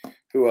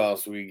 Who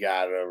else we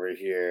got over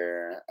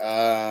here?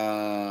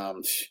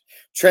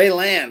 Trey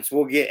Lance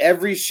will get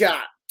every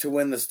shot to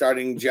win the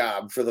starting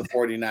job for the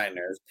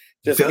 49ers.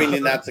 Just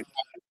meaning that's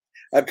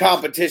a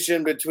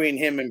competition between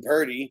him and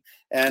Purdy.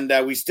 And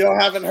we still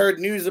haven't heard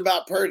news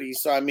about Purdy.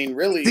 So, I mean,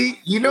 really. See,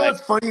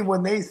 what's funny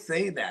when they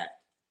say that?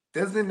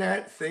 Doesn't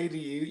that say to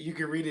you, you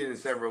can read it in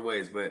several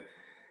ways, but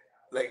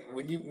like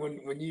when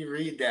you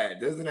read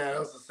that, doesn't that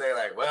also say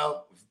like,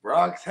 well, if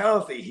Brock's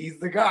healthy, he's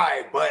the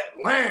guy, but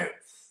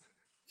Lance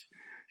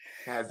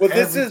has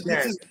this is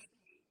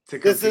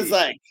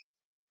like,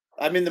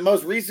 I mean, the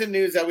most recent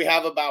news that we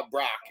have about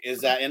Brock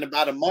is that in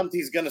about a month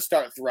he's going to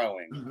start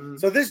throwing. Mm-hmm.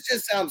 So this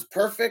just sounds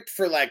perfect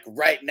for like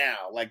right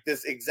now, like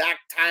this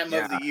exact time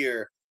of the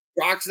year.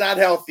 Brock's not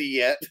healthy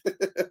yet.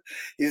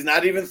 He's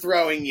not even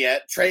throwing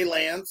yet. Trey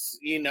Lance,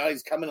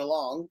 he's coming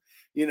along.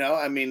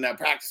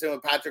 Practicing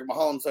with Patrick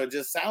Mahomes, so it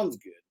just sounds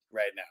good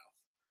right now.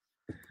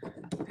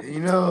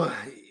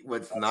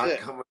 What's not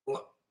coming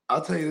along?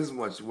 I'll tell you this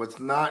much. What's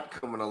not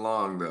coming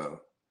along,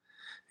 though,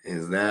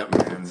 is that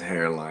man's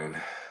hairline.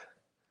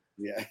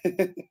 Yeah.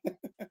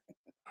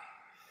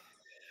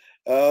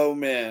 Oh,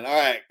 man. All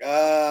right.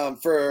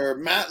 For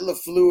Matt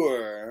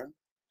LaFleur,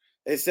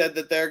 they said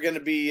that they're going to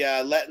be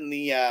letting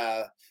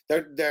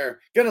they're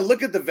going to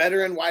look at the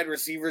veteran wide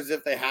receivers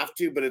if they have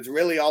to, but it's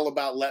really all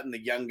about letting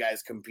the young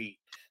guys compete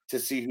to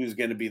see who's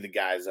going to be the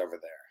guys over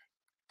there.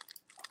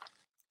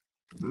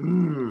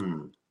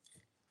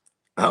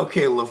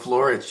 Okay,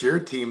 LaFleur, it's your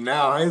team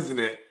now, isn't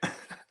it?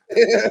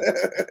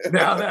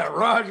 Now that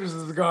Rodgers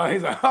is gone,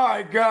 he's like, all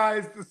right,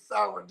 guys, this is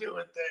how we're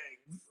doing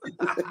things.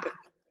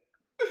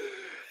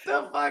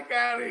 The fuck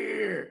out of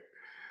here.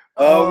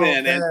 Oh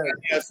man. And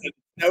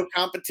no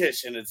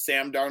competition. It's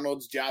Sam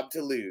Darnold's job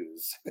to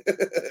lose.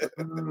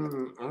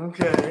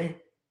 Okay.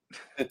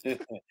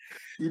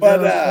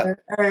 But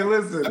hey,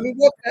 listen. I mean,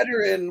 what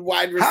veteran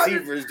wide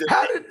receivers?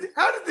 How did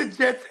the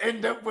Jets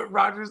end up with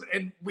Rodgers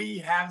and we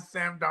have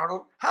Sam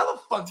Darnold? How the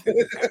fuck did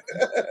this happen?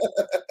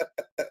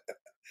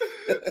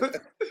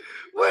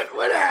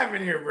 What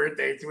happened here,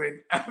 birthday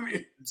twin? I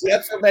mean,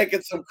 Jets are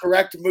making some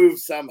correct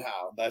moves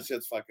somehow. That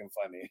shit's fucking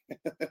funny.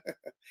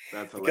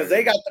 That's because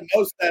they got the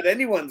most that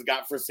anyone's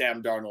got for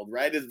Sam Darnold,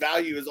 right? His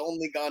value has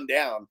only gone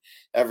down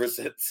ever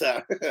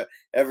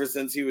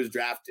since he was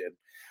drafted.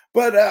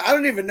 But I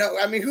don't even know.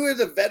 I mean, who are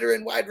the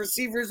veteran wide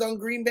receivers on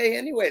Green Bay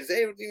anyways?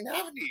 They don't even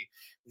have any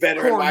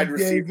veteran wide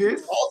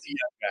receivers. All the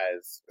young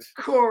guys.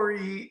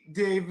 Corey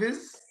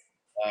Davis.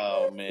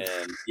 Oh, man.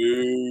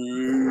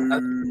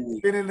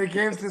 I've been in the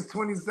game since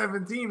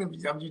 2017. I'm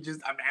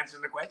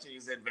answering the question.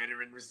 You said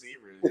veteran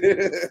receivers.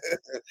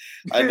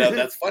 I know.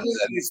 That's funny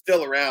that he's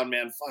still around,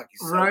 man. Fuck.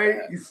 He's so right?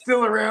 bad. He's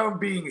still around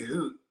being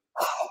hoot.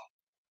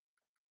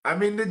 I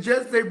mean, the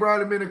Jets, they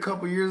brought him in a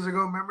couple years ago.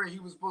 Remember, he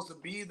was supposed to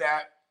be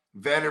that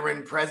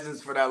veteran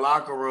presence for that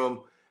locker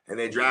room, and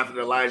they drafted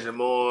Elijah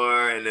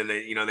Moore, and then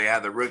they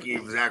had the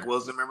rookie Zach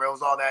Wilson. Remember, it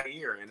was all that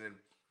year, and then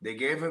they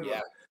gave him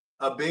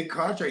a big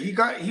contract.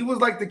 He was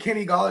like the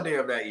Kenny Golladay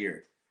of that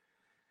year.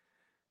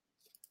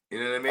 You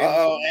know what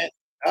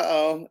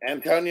I mean?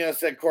 Antonio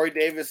said Corey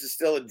Davis is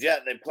still a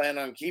Jet. They plan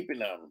on keeping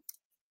him.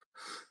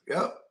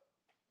 Yep.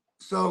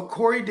 So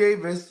Corey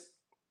Davis,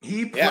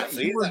 he played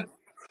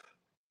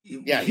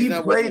in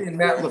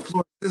Matt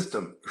LaFleur's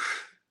system.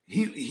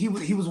 He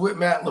was with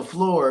Matt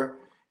LaFleur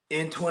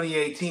in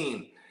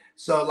 2018.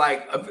 So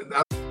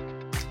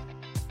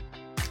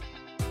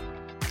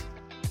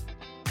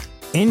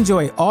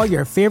Enjoy all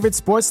your favorite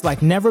sports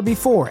like never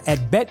before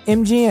at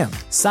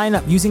BetMGM. Sign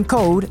up using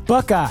code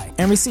Buckeye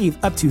and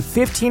receive up to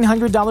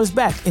 $1,500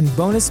 back in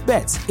bonus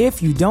bets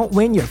if you don't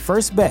win your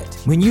first bet.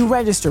 When you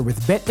register with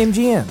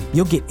BetMGM,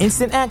 you'll get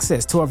instant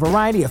access to a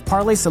variety of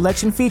parlay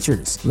selection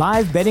features,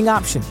 live betting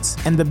options,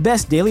 and the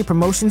best daily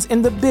promotions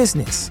in the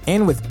business.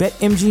 And with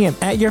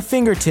BetMGM at your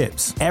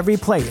fingertips, every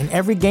play and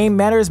every game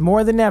matters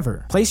more than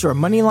ever. Place your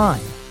money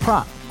line,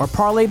 prop, or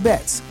parlay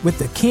bets with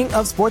the king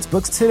of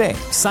sportsbooks today.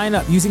 Sign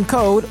up using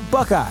code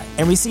Buckeye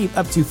and receive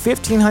up to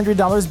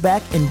 $1,500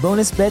 back in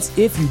bonus bets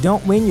if you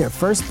don't win your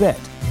first bet.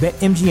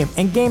 BetMGM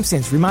and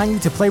GameSense remind you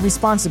to play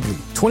responsibly.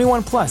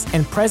 21 plus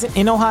and present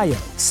in Ohio,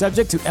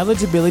 subject to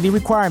eligibility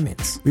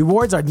requirements.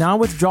 Rewards are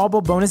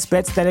non-withdrawable bonus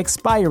bets that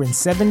expire in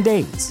 7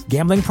 days.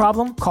 Gambling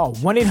problem? Call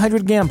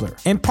 1-800-GAMBLER.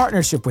 In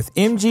partnership with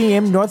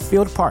MGM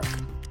Northfield Park.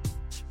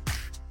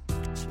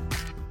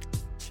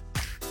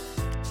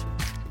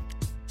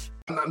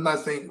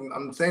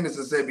 I'm saying this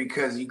to say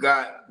because you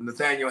got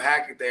Nathaniel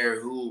Hackett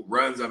there who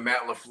runs a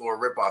Matt LaFleur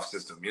ripoff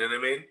system. You know what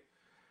I mean?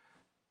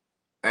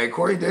 Hey,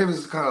 Corey Davis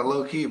is kind of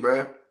low key,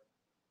 bro.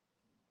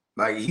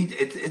 Like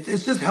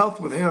it's just health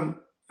with him.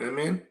 You know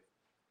what I mean?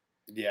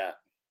 Yeah.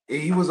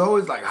 He was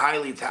always like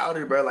highly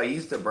touted, bro. Like he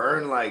used to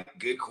burn like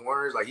good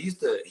corners. Like he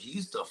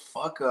used to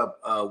fuck up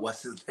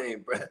what's his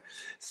name, bro?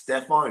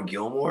 Stephon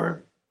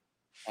Gilmore.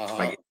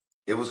 Like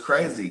it was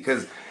crazy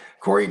because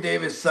Corey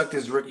Davis sucked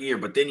his rookie year,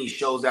 but then he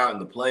shows out in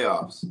the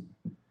playoffs.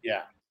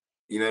 Yeah.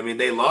 You know what I mean?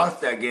 They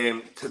lost that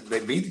game. They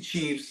beat the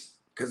Chiefs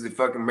because the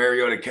fucking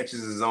Mariota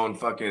catches his own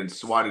fucking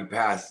swatted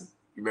pass.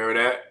 You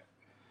remember that?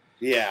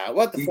 Yeah.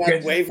 What the fuck?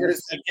 Waivers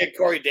to get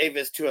Corey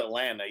Davis to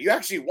Atlanta. You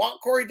actually want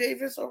Corey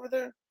Davis over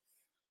there?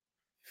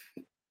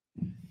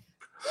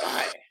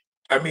 Why?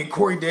 I mean,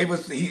 Corey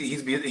Davis,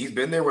 he's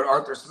been there with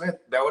Arthur Smith.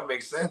 That would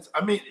make sense.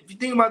 I mean, if you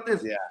think about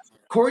this,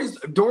 Corey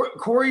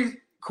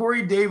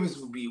Davis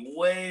would be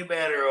way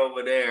better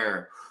over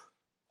there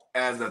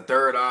as a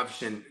third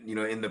option, you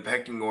know, in the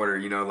pecking order,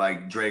 you know,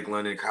 like Drake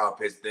London, Kyle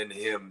Pitts, then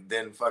him,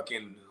 then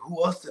fucking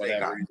who else did they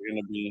got?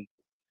 Gonna be.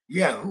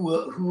 Yeah,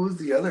 who was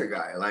the other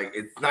guy? Like,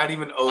 it's not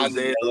even Ozil,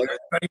 it's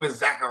not even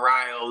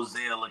Zachariah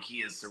Ozil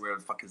Lakias or whatever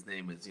the fuck his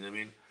name is. You know what I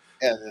mean?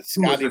 Yeah, it's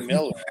Scotty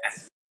Miller.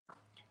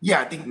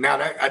 Yeah,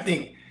 I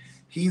think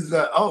he's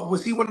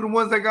was he one of the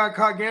ones that got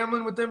caught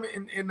gambling with them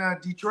in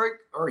Detroit,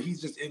 or he's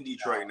just in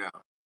Detroit now?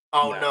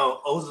 Oh no,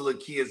 Ozil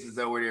Lakias is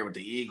over there with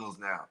the Eagles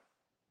now.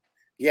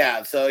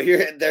 Yeah, so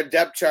here their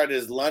depth chart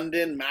is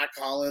London, Matt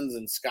Collins,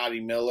 and Scotty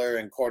Miller,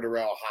 and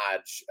Cordarrelle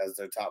Hodge as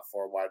their top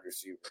 4 wide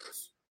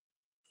receivers.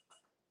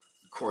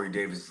 Corey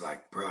Davis is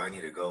like, bro, I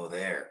need to go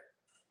there.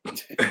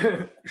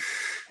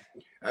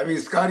 I mean,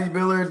 Scotty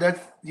Miller,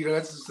 that's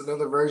just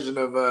another version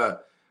of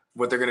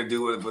what they're gonna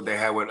do with what they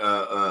had with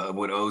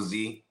OZ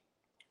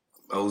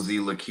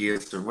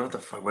Lakias, or what the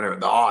fuck, whatever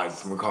the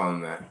odds we're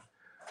calling that.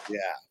 Yeah.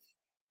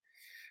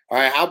 All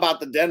right, how about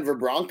the Denver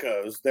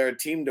Broncos? They're a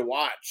team to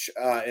watch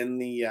in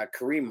the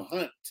Kareem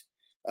Hunt.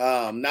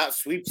 Not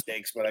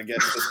sweepstakes, but I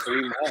guess just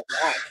Kareem Hunt.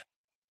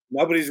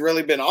 Nobody's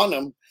really been on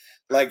them,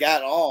 like,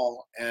 at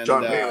all. And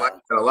Sean Payton likes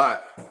that a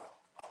lot.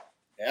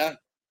 Yeah.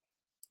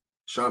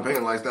 Sean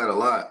Payton likes that a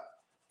lot.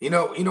 You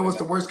know what's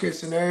the worst case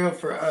scenario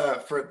for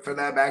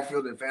that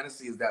backfield in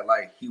fantasy is that,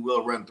 like, he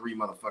will run 3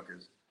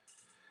 motherfuckers,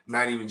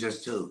 not even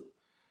just 2.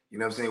 You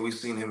know what I'm saying? We've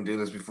seen him do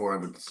this before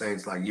with the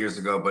Saints like years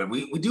ago, but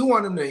we do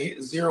want him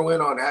to zero in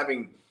on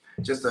having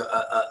just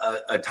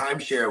a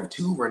timeshare of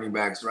 2 running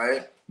backs,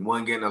 right?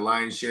 One getting a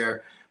lion's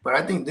share. But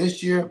I think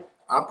this year,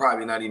 I'm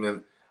not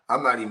even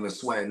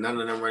sweating none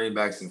of them running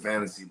backs in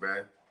fantasy,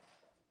 bro.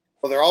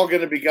 Well, they're all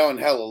going to be going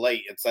hella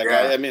late. It's like,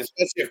 I mean,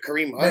 especially if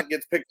Kareem Hunt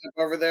gets picked up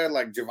over there,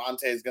 like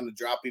Javonte is going to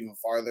drop even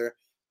farther.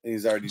 And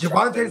he's already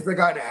Javonte's the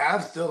guy to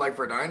have still, like,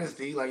 for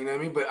Dynasty, like, you know what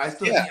I mean? But I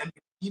still think,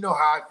 you know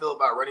how I feel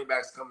about running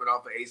backs coming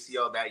off of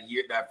ACL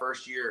that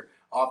first year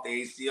off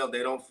the ACL.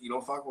 You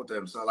don't fuck with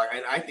them. So, like,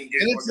 and I think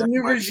it's a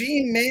new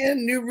regime,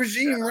 man. New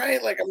regime,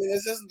 right? Like, I mean,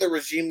 this isn't the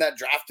regime that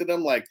drafted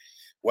him. Like,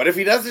 what if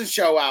he doesn't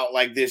show out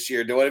like this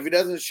year? What if he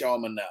doesn't show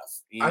him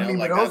enough? You know, I mean,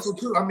 like, but also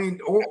too, I mean,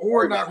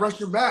 or not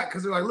rushing back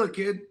because they're like, look,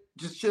 kid,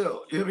 just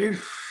chill. You know what I mean?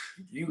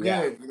 You good.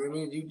 Yeah. You know what I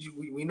mean?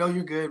 We know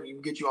you're good. We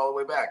can get you all the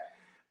way back.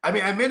 I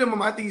mean, at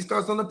minimum, I think he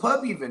starts on the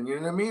pup even. You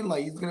know what I mean?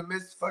 Like, he's gonna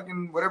miss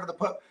fucking whatever the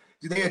pup.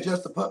 Do they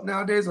adjust the pup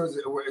nowadays, or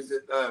is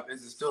it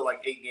still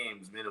like 8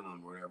 games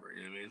minimum or whatever?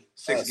 You know what I mean?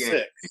 6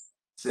 games.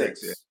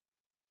 6. Yeah.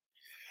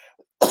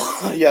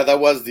 Yeah, that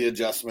was the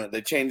adjustment.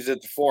 They changed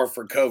it to 4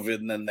 for COVID,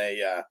 and then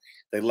they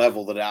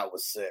leveled it out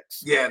with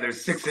 6. Yeah,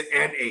 there's 6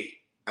 and 8,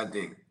 I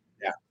think.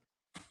 Yeah.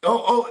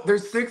 Oh,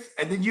 there's 6,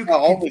 and then you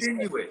can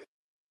continue it.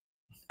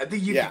 I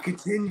think you can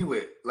continue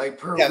it like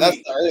per week. Yeah, that's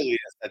the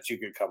earliest that you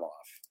could come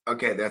off.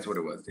 Okay, that's what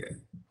it was. Yeah.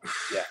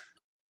 Yeah.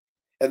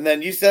 And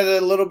then you said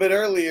it a little bit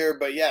earlier,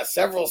 but yeah,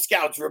 several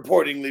scouts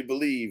reportedly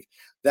believe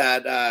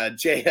that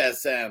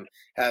JSN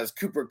has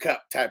Cooper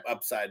Kupp type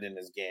upside in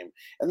his game.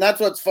 And that's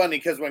what's funny,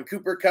 because when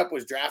Cooper Kupp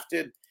was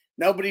drafted,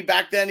 nobody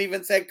back then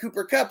even said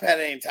Cooper Kupp had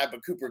any type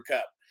of Cooper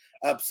Kupp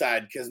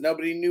upside, because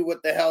nobody knew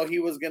what the hell he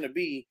was going to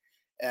be.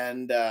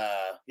 And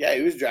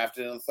he was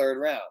drafted in the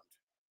 3rd round.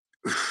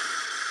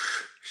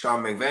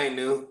 Sean McVay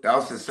knew. That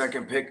was his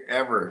 2nd pick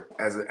ever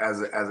as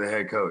a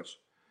head coach.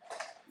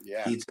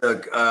 Yeah. He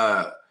took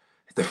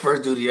the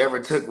first dude he ever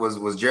took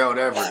was Gerald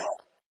Everett.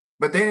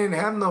 But they didn't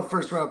have no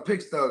 1st round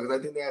picks though, because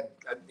I think they had,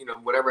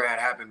 whatever had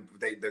happened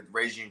the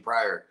regime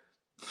prior.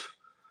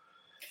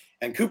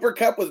 And Cooper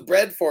Kupp was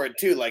bred for it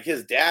too. Like,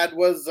 his dad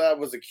was a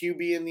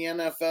QB in the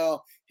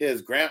NFL.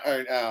 His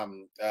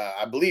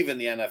I believe in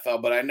the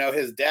NFL, but I know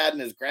his dad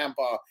and his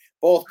grandpa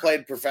both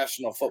played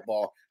professional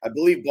football. I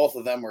believe both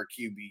of them were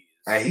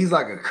QBs. He's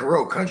like a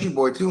real country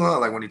boy too, huh?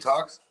 Like when he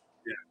talks.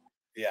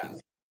 Yeah.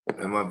 That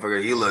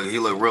motherfucker, he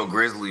looked real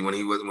grizzly when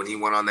he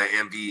went on that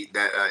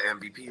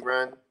MVP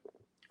run,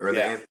 or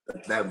that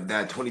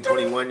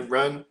 2021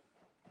 run.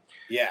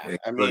 Yeah,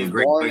 I mean,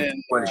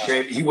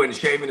 he wasn't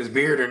shaving his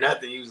beard or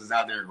nothing. He was just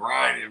out there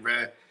grinding,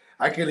 man.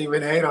 I can't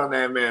even hate on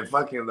that man.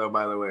 Fuck him though,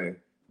 by the way.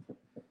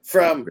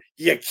 From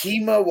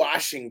Yakima,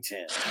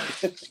 Washington.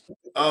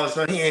 Oh,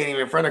 so he ain't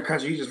even from the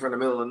country. He's just from the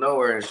middle of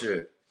nowhere and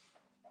shit.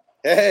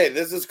 Hey,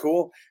 this is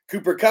cool.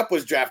 Cooper Kupp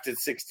was drafted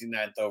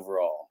 69th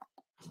overall.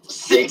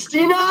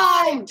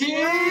 69,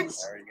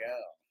 dudes. There we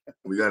go.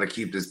 We got to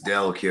keep this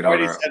Dell kid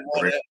on our.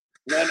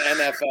 One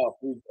NFL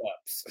food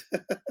cups.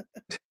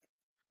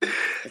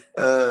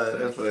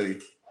 That's funny.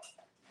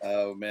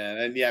 Oh man,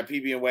 and yeah,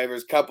 PB and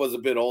waivers. Kupp was a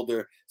bit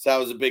older, so that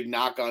was a big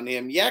knock on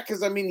him. Yeah,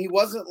 because I mean, he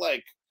wasn't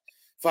like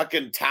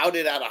fucking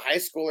touted out of high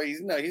school.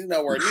 He's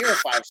nowhere near a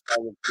 5-star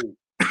recruit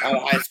out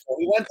of high school.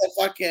 He went to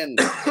fucking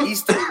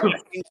Eastern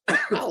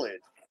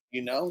College.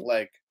 You know,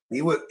 like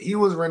he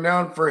was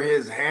renowned for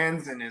his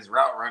hands and his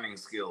route running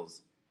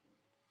skills.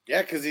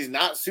 Yeah, because he's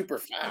not super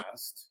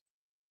fast.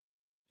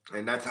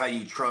 And that's how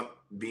you trump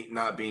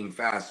not being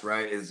fast,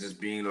 right? Is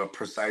just being a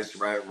precise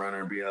route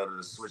runner, be able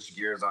to switch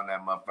gears on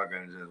that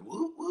motherfucker and just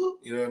whoop, whoop.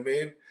 You know what I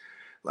mean?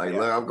 Like,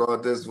 look, I'm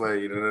going this way.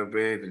 You know what I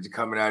mean? You're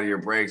coming out of your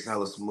brakes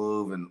hella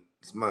smooth and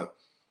smooth.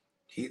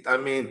 I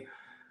mean,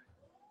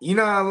 you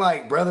know how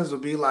like brothers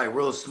would be like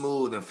real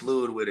smooth and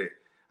fluid with it.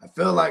 I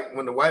feel like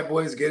when the white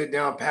boys get it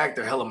down packed,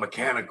 they're hella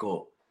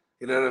mechanical.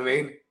 You know what I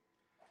mean?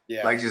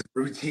 Yeah. Like just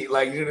routine,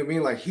 like, you know what I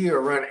mean? Like he'll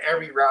run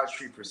every route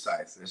tree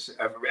precise.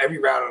 Every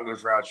route on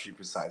this route tree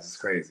precise. It's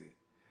crazy.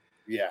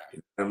 Yeah. You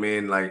know what I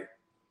mean? Like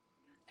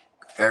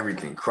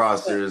everything.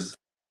 Crossers,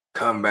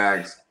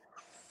 comebacks.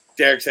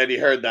 Derek said he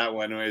heard that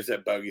one when he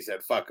said Bogey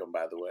said, fuck him,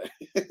 by the way.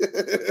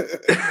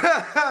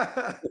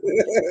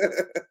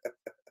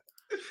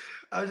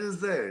 I'm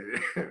just saying.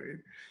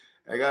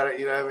 I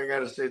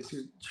gotta stay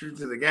true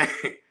to the gang.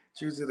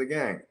 True to the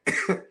gang.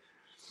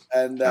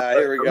 And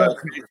here we go.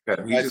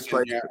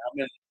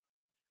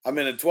 I'm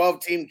in a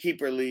 12-team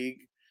keeper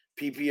league,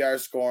 PPR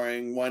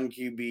scoring, 1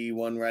 QB,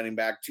 1 running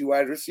back, 2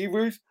 wide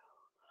receivers,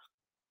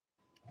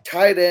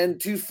 tight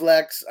end, 2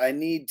 flex. I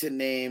need to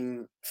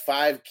name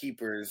 5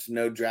 keepers,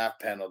 no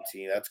draft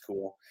penalty. That's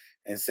cool.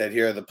 And said,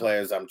 here are the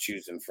players I'm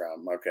choosing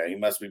from. Okay, he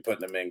must be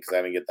putting them in because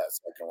I didn't get that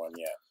second one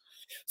yet.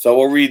 So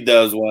we'll read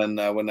those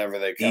whenever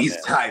they come in. He's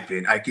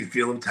typing. I can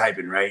feel him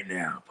typing right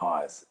now.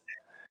 Pause.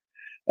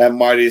 And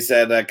Marty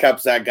said,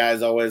 Kupp's that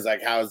guy's always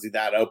like, how is he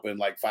that open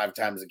like 5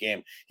 times a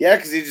game? Yeah,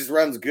 because he just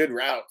runs good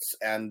routes.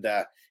 And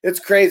it's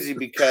crazy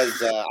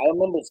because I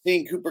remember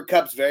seeing Cooper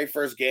Kupp's very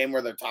first game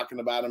where they're talking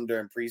about him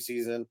during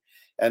preseason.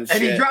 And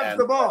he drops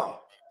the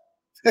ball.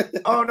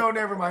 Oh, no,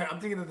 never mind.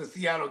 I'm thinking of the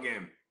Seattle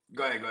game.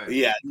 Go ahead.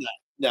 Yeah,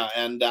 no.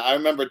 And I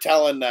remember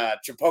telling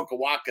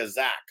Chipokawaka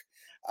Zach,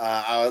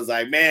 I was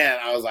like,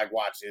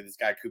 watch it. This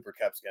guy Cooper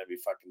Kupp's going to be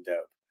fucking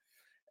dope.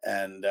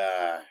 And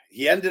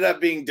he ended up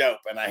being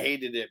dope, and I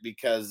hated it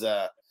because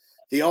the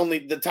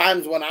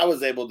times when I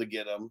was able to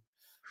get him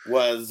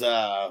was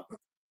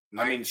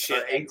 18.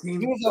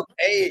 He was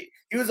okay.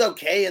 He was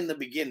okay in the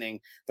beginning,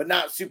 but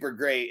not super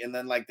great. And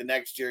then like the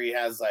next year,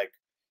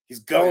 he's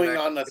going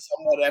on a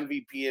somewhat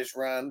MVP-ish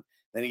run.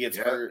 Then he gets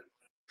hurt.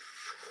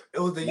 It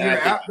was the year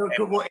after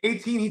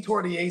 18. He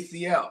tore the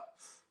ACL.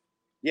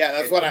 Yeah,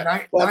 that's what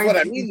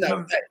I mean.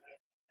 Though.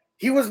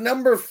 He was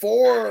number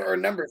 4 or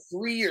number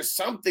 3 or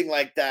something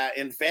like that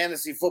in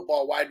fantasy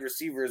football wide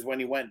receivers when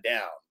he went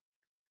down.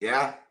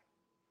 Yeah.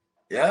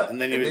 Yeah. And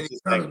then he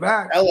comes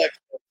back.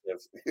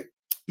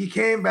 He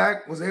came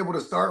back, was able to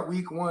start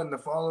week 1 the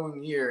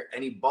following year,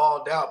 and he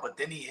balled out, but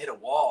then he hit a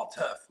wall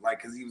tough. Like,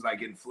 because he was like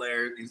getting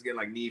flares. He was getting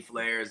like knee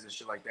flares and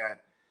shit like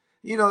that.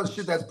 You know,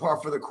 shit that's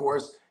par for the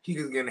course. He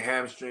was getting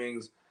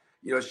hamstrings,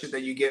 you know, shit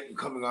that you get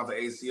coming off of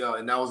ACL.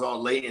 And that was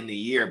all late in the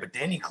year. But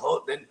then he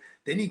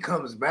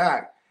comes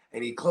back.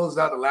 And he closed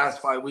out the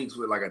last 5 weeks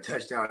with like a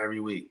touchdown every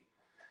week.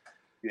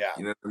 Yeah.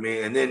 You know what I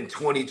mean? And then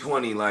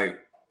 2020, like,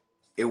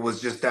 it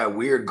was just that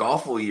weird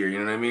golfball year, you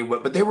know what I mean?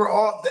 But they were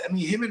all,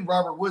 him and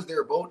Robert Woods, they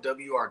were both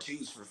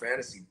WR2s for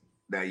fantasy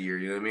that year,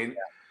 you know what I mean? Yeah.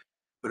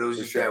 But it was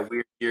just that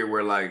weird year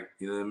where, like,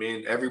 you know what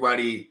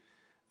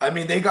I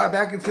mean? They got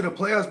back into the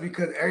playoffs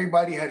because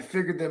everybody had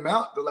figured them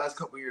out the last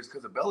couple of years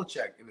because of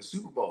Belichick in the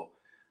Super Bowl.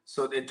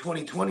 So in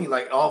 2020,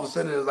 like, all of a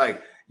sudden, it was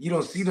like, you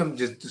don't see them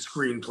just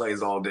screen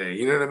plays all day.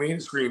 You know what I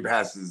mean? Screen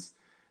passes.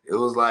 It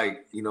was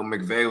like, you know,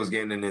 McVay was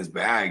getting in his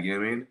bag. You know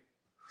what I mean?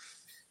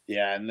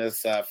 Yeah, and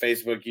this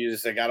Facebook user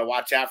said, got to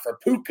watch out for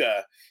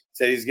Puka.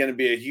 Said he's going to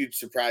be a huge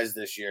surprise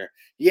this year.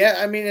 Yeah,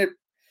 I mean,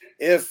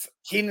 if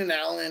Keenan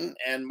Allen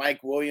and Mike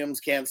Williams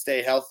can't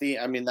stay healthy,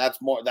 I mean,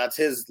 that's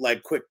his,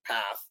 like, quick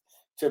path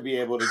to be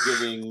able to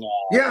getting,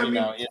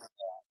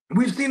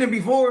 we've seen it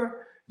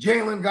before.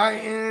 Jalen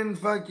Guyton,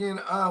 fucking,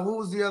 what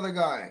was the other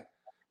guy?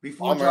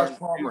 Before Josh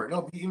Palmer.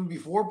 No, even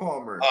before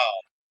Palmer.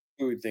 Oh,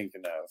 who are we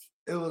thinking of?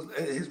 It was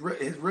his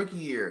rookie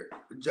year.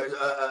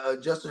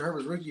 Justin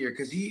Herbert's rookie year,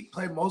 because he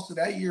played most of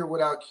that year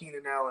without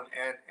Keenan Allen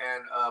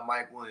and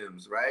Mike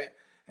Williams, right?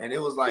 And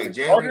it was like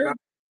Jalen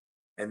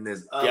and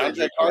this other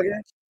DeAndre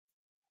Carter?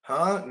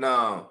 Huh?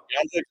 No.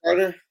 DeAndre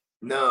Carter?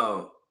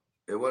 No.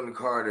 It wasn't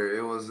Carter.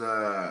 It was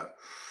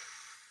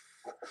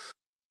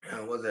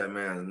what's that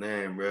man's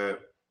name, bro?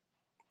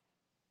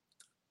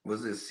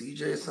 Was it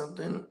CJ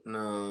something?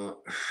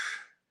 No,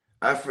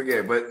 I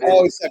forget. But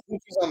he said he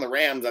was on the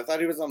Rams. I thought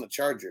he was on the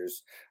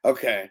Chargers.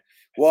 Okay,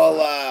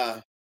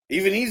 well,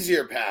 even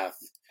easier path.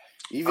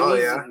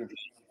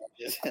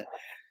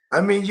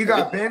 I mean, you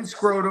got Ben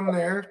Scrotum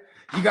there.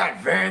 You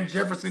got Van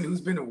Jefferson,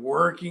 who's been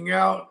working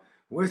out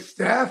with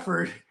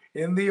Stafford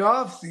in the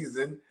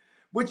offseason,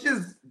 which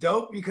is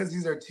dope because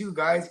these are two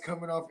guys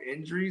coming off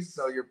injuries.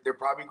 So they're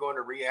probably going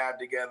to rehab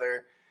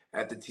together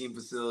at the team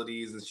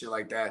facilities and shit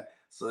like that.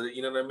 So,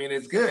 you know what I mean?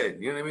 It's good.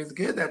 You know what I mean? It's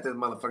good that the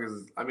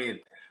motherfuckers, I mean,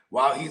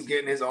 while he's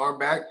getting his arm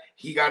back,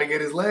 he got to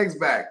get his legs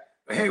back.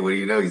 But hey, what do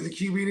you know? He's a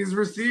QB and he's a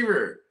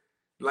receiver.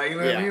 Like, you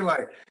know what I mean?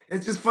 Like,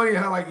 it's just funny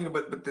how, like, you know,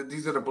 but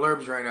these are the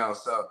blurbs right now.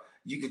 So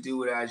you could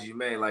do it as you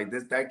may. Like,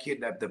 that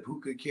kid, the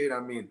Puka kid, I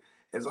mean,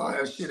 it's all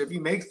that shit. If he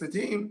makes the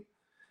team,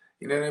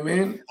 you know what I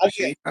mean?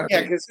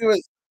 Yeah, because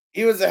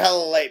he was a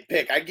hella late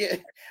pick.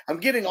 I'm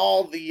getting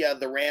all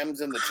the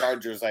Rams and the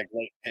Chargers like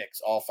late picks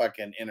all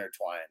fucking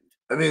intertwined.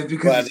 I mean, it's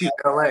because he's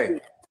LA.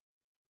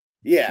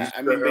 Yeah,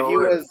 I mean, but he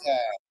was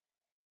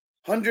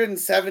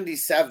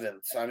 177th.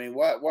 So I mean,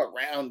 what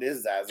round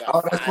is that? Is that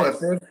that's what,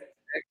 fifth?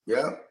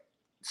 Yeah,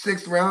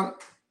 6th round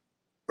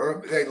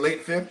or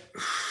late 5th.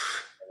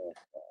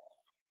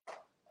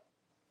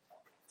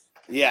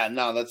 Yeah,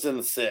 no, that's in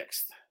the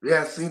 6th.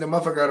 Yeah, see, the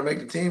motherfucker got to make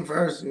the team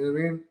first. You know what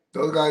I mean?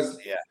 Those guys.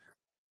 Yeah.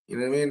 You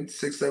know what I mean?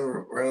 6,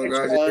 7 round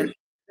guys.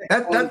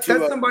 That's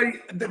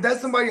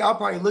somebody I'll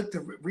probably look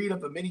to read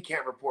up a mini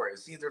camp report and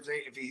see if they're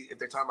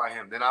talking about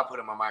him. Then I'll put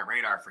him on my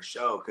radar for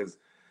sure. Because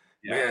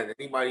man,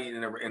 anybody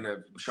in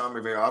the Sean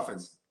McVay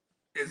offense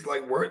is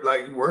worth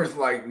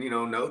noting. You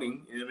know what I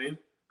mean?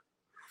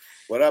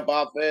 What up,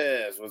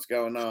 office? What's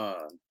going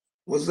on?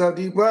 What's up,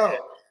 Debo?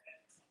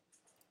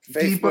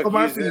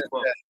 Facebook user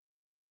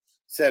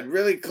said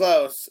really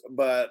close,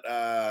 but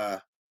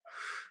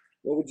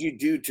what would you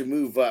do to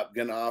move up?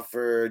 Gonna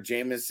offer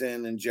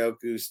Jameson and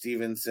Njoku,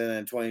 Stevenson,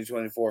 and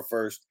 2024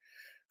 first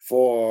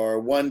for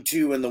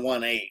 1-2 and the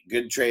 1-8.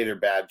 Good trade or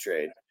bad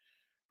trade?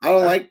 I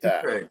don't like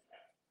that.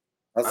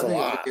 That's a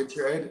lot. It's a good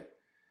trade.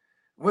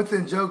 What's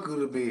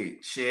Njoku to be?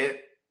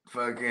 Shit.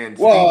 Fucking.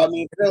 Well, I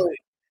mean,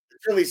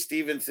 really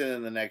Stevenson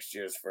in the next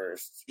year's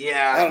first.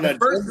 Yeah. I don't know.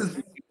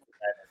 First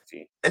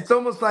it's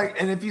almost like,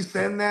 and if you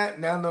send that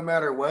now, no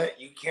matter what,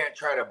 you can't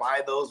try to buy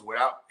those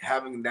without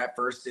having that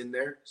first in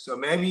there. So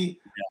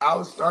maybe I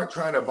would start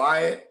trying to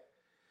buy it.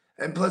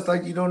 And plus,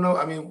 like, you don't know.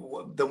 I mean,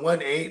 the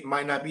 1-8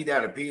 might not be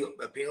that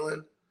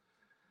appealing.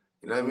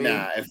 You know what I mean?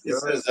 Nah, if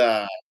this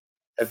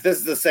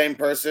is the same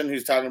person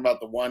who's talking about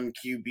the 1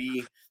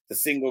 QB, the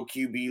single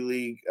QB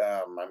league,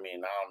 I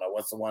mean, I don't know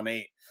what's the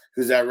 1-8.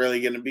 Who's that really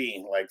going to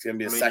be? Like, it's going to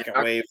be a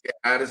second wave.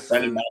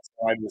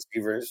 Wide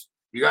receivers.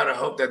 You gotta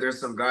hope that there's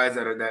some guys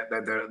that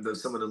are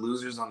some of the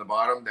losers on the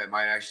bottom that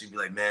might actually be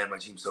like, man, my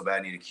team's so bad,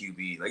 I need a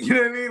QB. Like, you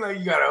know what I mean? Like,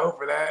 you gotta hope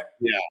for that.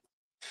 Yeah.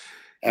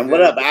 And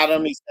what up,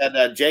 Adam? He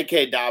said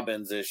J.K.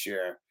 Dobbins this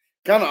year.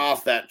 Kind of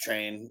off that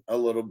train a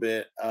little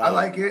bit. I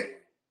like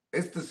it.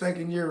 It's the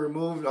second year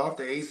removed off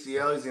the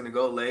ACL. He's gonna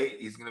go late.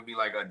 He's gonna be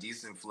like a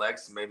decent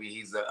flex. Maybe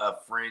he's a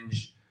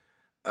fringe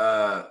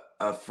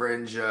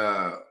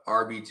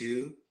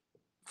RB2,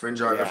 fringe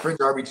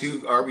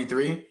RB2,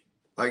 RB3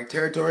 like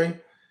territory.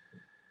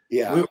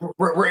 Yeah,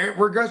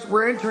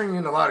 we're entering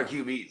in a lot of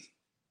QBs. You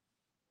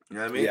know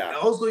what I mean? Yeah.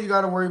 Also, you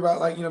got to worry about,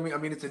 like, you know what I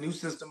mean? It's a new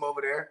system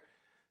over there,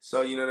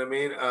 so you know what I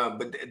mean.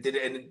 But did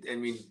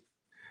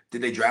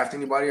they draft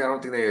anybody? I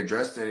don't think they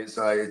addressed it.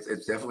 So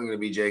it's definitely going to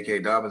be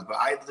J.K. Dobbins. But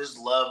I just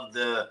love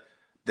the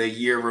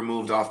year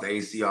removed off the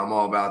ACL. I'm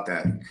all about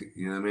that.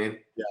 You know what I mean?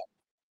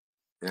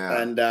 Yeah.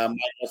 And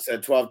Michael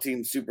said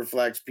 12-team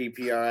Superflex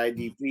PPR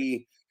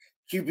IDP.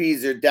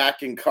 QBs are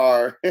Dak and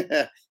Carr.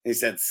 He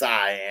said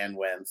Cy and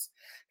Wentz.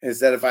 He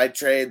said, if I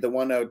trade the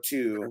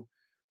 102,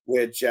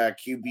 which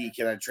QB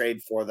can I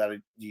trade for that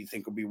do you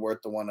think will be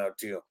worth the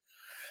 102?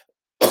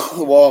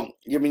 Well,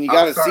 I mean, you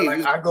got to see.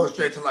 I go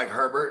straight to like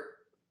Herbert.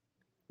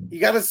 You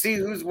got to see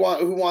who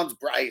wants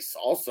Bryce.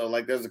 Also,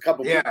 like there's a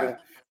couple people.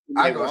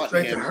 I go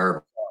straight to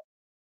Herbert.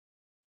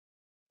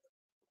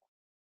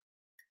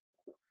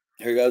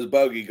 Here goes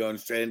Bogey going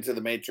straight into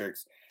the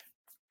Matrix.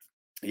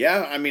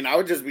 Yeah, I mean, I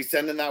would just be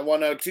sending that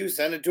 102.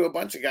 Send it to a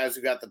bunch of guys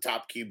who got the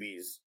top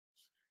QBs.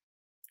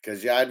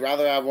 Because I'd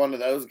rather have one of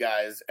those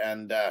guys,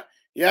 and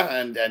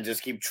and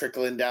just keep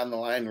trickling down the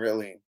line.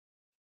 Really,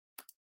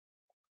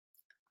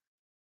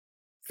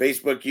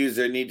 Facebook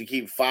user need to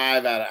keep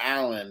 5 out of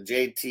Allen,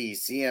 JT,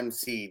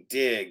 CMC,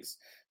 Diggs,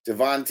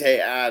 Devontae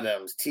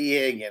Adams, T.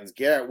 Higgins,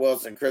 Garrett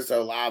Wilson, Chris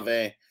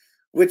Olave.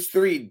 Which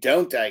 3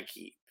 don't I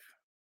keep?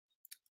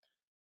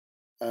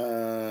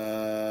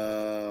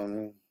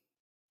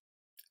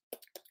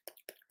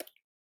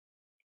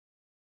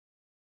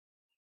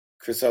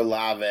 Chris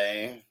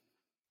Olave.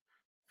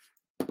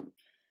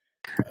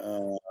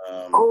 How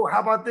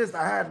about this?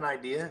 I had an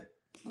idea.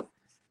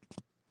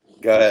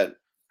 Go ahead.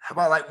 How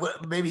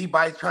about maybe he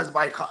tries to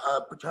buy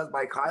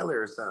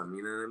Kyler or something?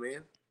 You know what I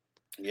mean?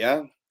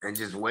 Yeah. And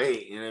just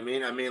wait. You know what I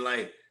mean? I mean,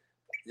 like,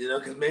 you know,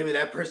 because maybe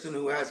that person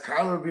who has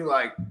Kyler would be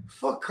like,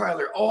 "Fuck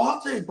Kyler. Oh,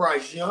 I'll take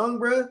Bryce Young,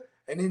 bro."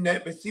 And then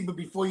but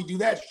before you do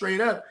that,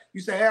 straight up,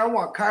 you say, "Hey, I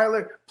want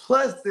Kyler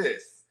plus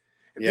this."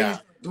 And then you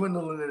start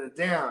dwindling it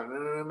down. You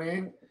know what I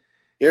mean?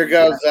 Here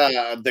goes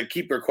the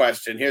keeper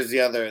question. Here's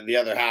the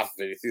other half of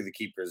it. He threw the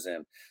keepers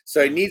in.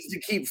 So he needs to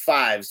keep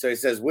 5. So he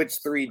says, which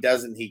 3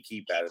 doesn't he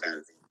keep out of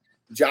these?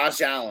 Josh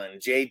Allen,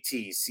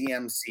 JT,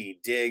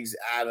 CMC, Diggs,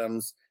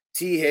 Adams,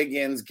 T.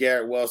 Higgins,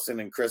 Garrett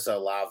Wilson, and Chris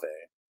Olave.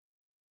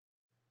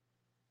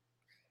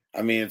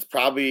 I mean, it's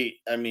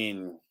probably, I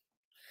know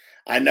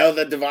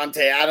that Devontae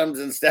Adams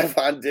and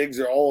Stephon Diggs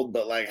are old,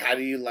 but like, how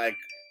do you like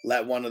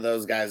let one of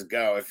those guys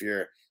go if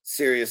you're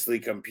seriously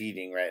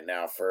competing right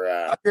now for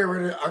I'll get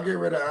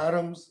rid of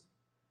Adams.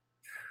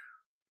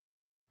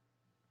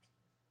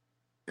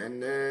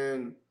 And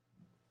then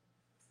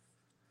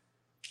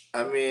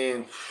I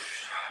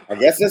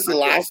guess it's the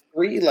last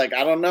 3. Like,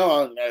 I don't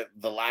know.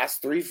 The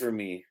last 3 for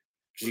me.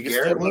 You can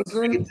Garrett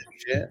Wilson?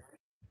 Shit.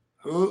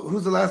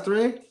 Who's the last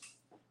 3?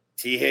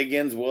 T.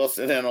 Higgins,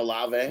 Wilson, and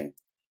Olave.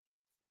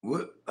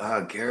 What?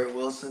 Garrett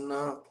Wilson,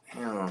 though?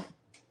 Yeah.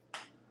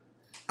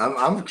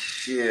 I'm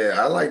shit.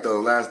 I like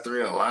those last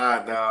 3 a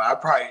lot,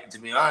 though. To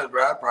be honest,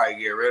 bro, I'd probably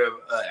get rid of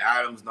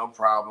Adams, no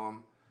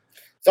problem.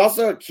 It's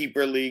also a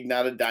keeper league,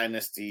 not a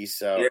dynasty.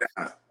 So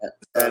yeah,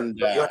 and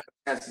you have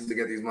chances to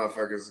get these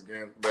motherfuckers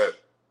again. But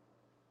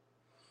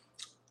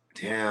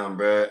damn,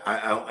 bro,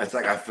 it's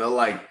like I feel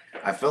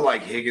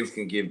like Higgins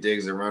can give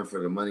Diggs a run for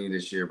the money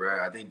this year,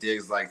 bro. I think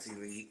Diggs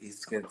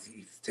he's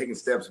taking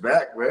steps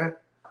back, bro.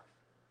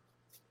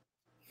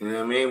 You know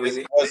what I mean? We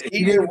need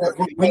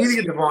to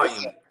get the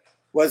volume.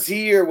 Was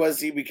he or was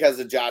he because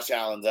of Josh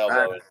Allen's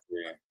elbow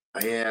injury?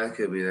 Yeah, it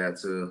could be that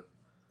too.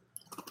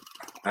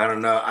 I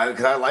don't know.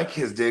 Because I like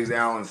his Diggs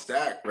Allen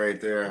stack right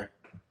there.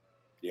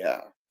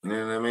 Yeah. You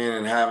know what I mean?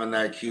 And having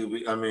that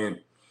QB, I mean,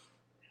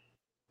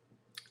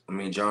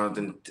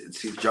 Jonathan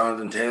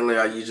Taylor.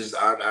 I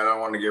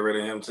don't want to get rid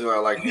of him too. I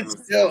like him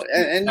still,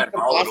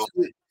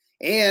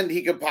 and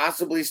he could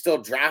possibly still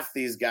draft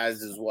these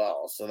guys as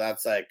well. So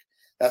that's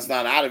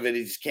not out of it.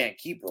 He just can't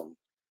keep them.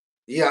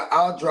 Yeah,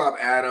 I'll drop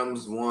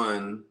Adams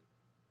 1,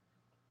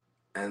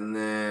 and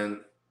then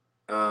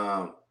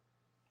I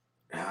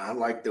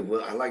like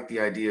the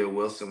idea of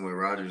Wilson with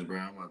Rodgers, bro.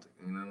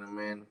 You know what I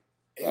mean?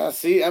 Yeah.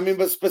 See,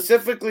 but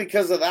specifically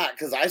because of that,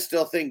 because I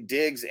still think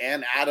Diggs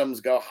and Adams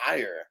go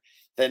higher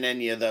than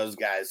any of those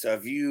guys. So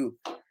if you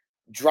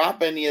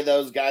drop any of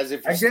those guys,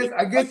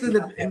 I guess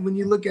and when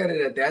you look at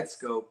it at that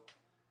scope,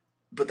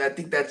 but I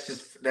think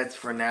that's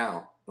for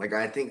now. Like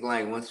I think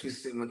like once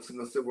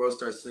the world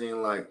starts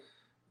seeing like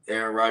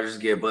Aaron Rodgers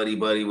get buddy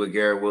with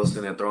Garrett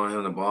Wilson and throwing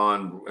him the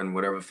ball and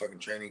whatever fucking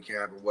training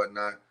camp or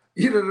whatnot,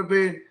 you know what I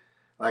mean?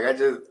 Like I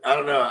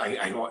don't know.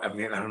 I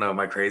don't know. Am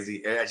I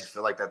crazy? I just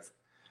feel like that's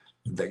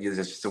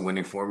just a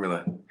winning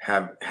formula.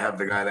 Have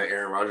the guy that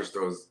Aaron Rodgers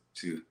throws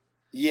to.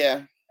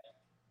 Yeah.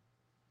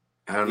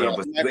 I don't know,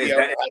 but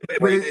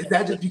is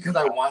that just because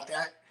I want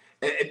that?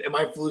 Am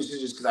I foolish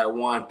just because I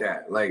want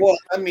that? Like, well,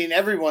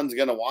 everyone's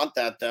gonna want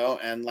that though,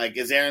 and like,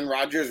 is Aaron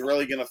Rodgers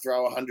really gonna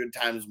throw 100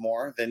 times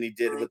more than he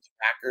did with the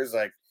Packers?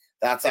 Like,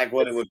 that's like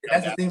what it would.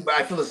 That's the thing, but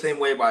I feel the same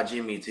way about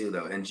Jimmy too,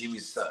 though, and Jimmy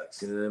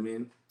sucks. You know what I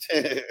mean?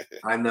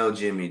 I know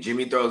Jimmy.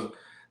 Jimmy's not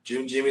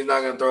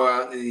gonna throw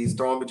out. He's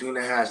throwing between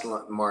the hash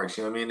marks.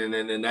 You know what I mean?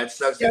 And that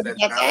sucks. Yeah,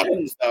 that's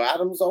Adams though.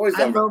 Adams always.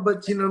 I know,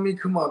 but you know what I mean?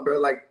 Come on, bro.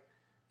 Like,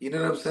 you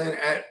know what I'm saying?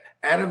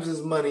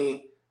 Adams'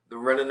 money. The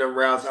running them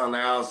routes on the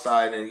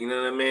outside, and you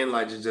know what I mean,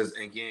 like just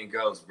and getting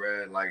ghosts,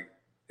 bro. Like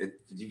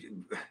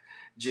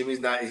Jimmy's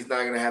not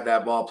gonna have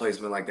that ball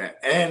placement like that.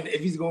 And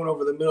if he's going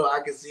over the middle, I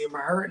can see him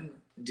hurting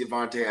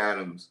Devontae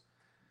Adams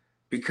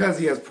because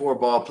he has poor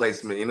ball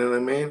placement. You know what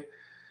I mean?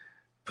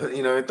 But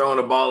throwing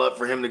the ball up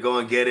for him to go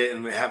and get it,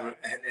 and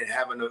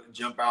having to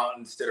jump out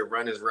instead of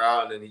run his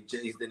route, and then he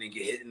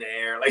get hit in the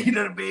air. Like, you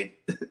know what I mean?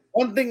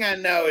 One thing I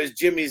know is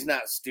Jimmy's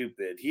not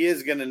stupid. He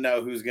is going to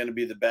know who's going to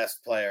be the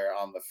best player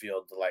on the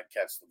field to like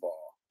catch the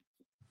ball.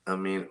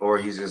 Or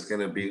he's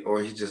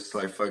just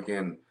like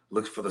fucking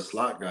looks for the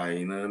slot guy.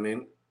 You know what I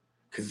mean?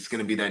 Because it's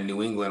going to be that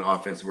New England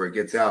offense where it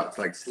gets out. It's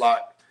like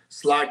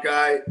slot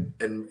guy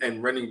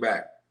and running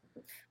back.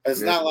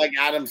 It's not like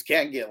Adams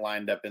can't get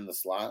lined up in the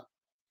slot.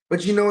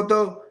 But you know what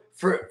though?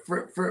 For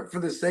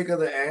the sake of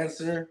the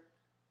answer,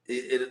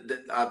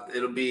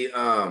 it'll be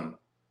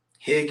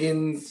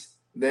Higgins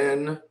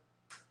then.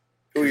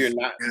 Who you're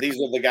not? These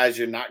are the guys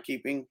you're not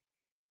keeping.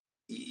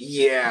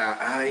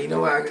 Yeah, you know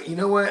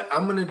what?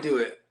 I'm gonna do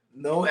it.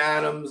 No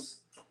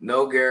Adams,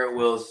 no Garrett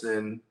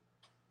Wilson,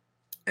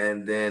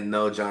 and then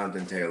no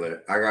Jonathan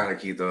Taylor. I gotta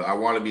keep those. I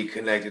want to be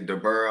connected to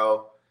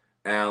Burrow,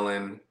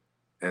 Allen,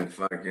 and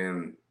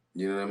fucking.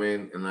 You know what I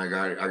mean? And I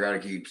gotta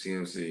keep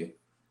CMC.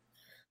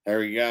 There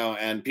we go.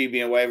 And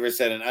PB and Waiver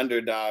said an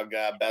underdog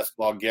best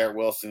ball. Garrett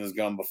Wilson is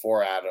going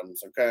before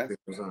Adams. Okay.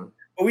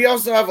 But we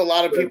also have a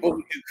lot of people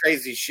who do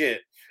crazy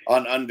shit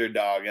on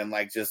underdog and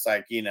that's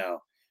why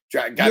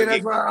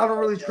I don't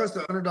really trust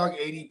the underdog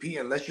ADP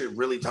unless you're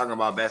really talking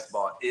about best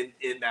ball in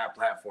that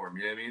platform.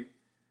 You know what I mean?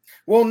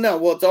 Well, no.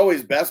 Well, it's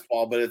always best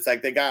ball, but it's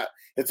like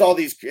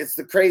it's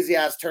the crazy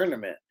ass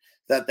tournament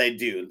that they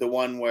do. The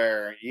one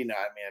where, I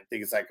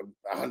think it's like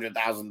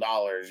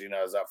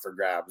 $100,000, is up for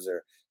grabs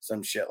or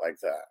some shit like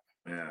that.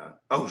 Yeah.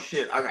 Oh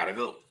shit! I gotta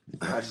go.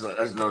 I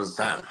just noticed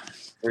the time.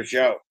 For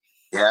sure.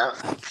 Yeah.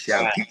 Catch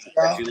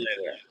you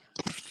later.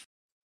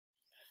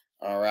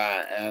 All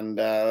right, and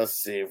let's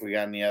see if we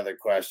got any other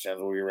questions.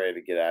 We'll be ready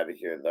to get out of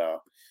here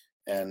though.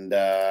 And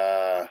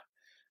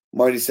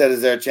Marty said,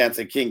 "Is there a chance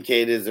that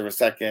Kincaid is a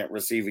second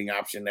receiving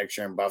option next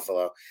year in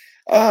Buffalo?"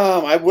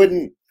 I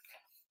wouldn't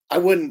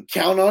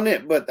count on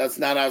it, but that's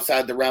not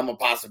outside the realm of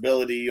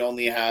possibility. You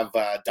only have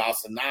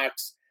Dawson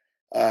Knox,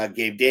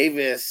 Gabe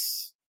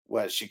Davis,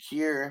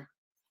 Shakira.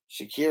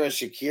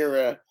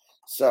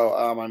 So,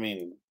 I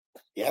mean,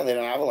 yeah, they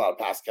don't have a lot of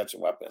pass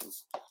catching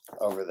weapons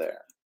over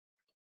there.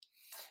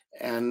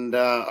 And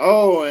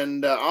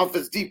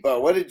Office Depot,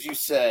 what did you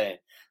say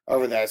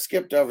over there? I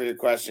skipped over your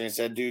question. You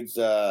said, dude's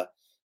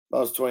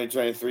most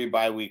 2023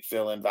 bye week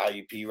fill in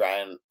value P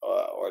Ryan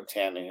or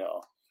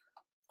Tannehill.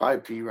 Bye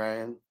P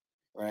Ryan,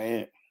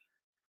 right?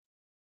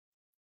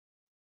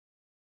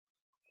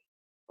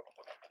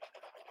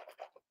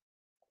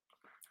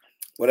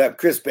 What up,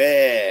 Chris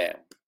Bear?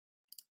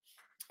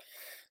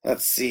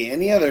 Let's see.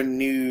 Any other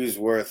news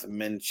worth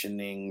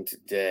mentioning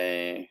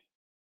today?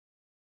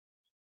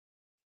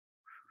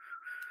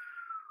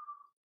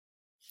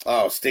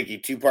 Oh, Sticky,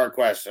 two-part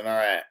question. All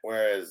right,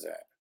 where is it?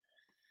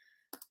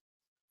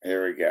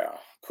 Here we go.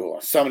 Cool.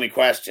 So many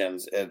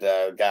questions. It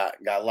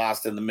got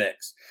lost in the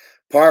mix.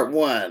 Part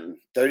 1,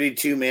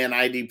 32-man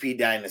IDP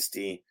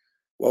dynasty.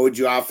 What would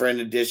you offer in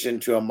addition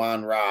to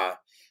Amon-Ra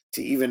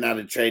to even out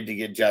a trade to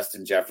get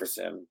Justin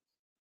Jefferson?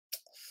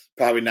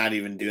 Probably not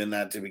even doing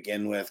that to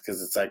begin with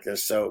because it's like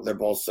they're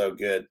both so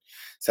good.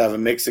 So have a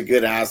mix of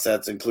good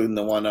assets, including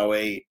the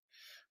 108,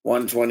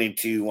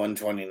 122,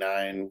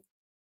 129.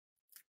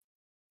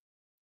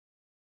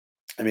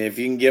 I mean, if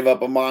you can give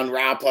up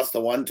Amon-Ra plus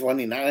the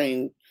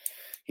 129,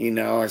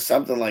 or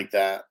something like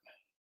that.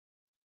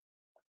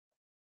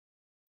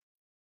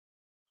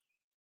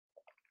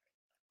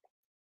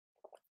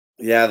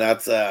 Yeah,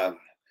 that's I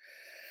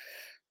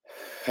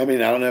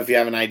mean, I don't know if you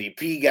have an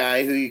IDP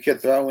guy who you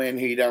could throw in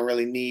who you don't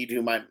really need,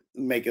 who might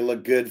make it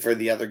look good for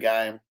the other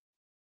guy.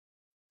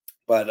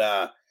 But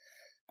I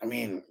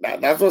mean,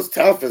 that's what's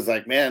tough is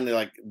like, man,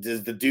 like,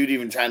 is the dude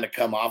even trying to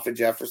come off of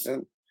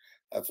Jefferson?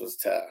 That's what's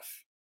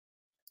tough.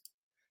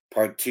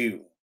 Part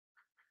 2.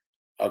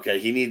 Okay,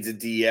 he needs a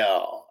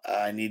DL.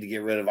 I need to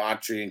get rid of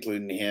Autry,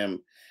 including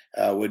him.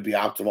 Would be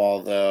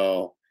optimal,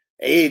 though.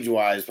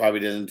 Age-wise, probably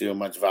doesn't do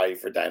much value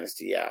for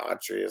Dynasty. Yeah,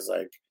 Autry is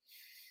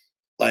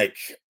like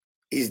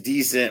he's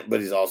decent, but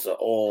he's also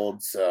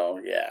old. So,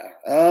 yeah.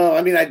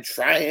 I mean, I'd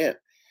try it.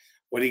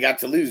 What do you got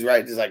to lose,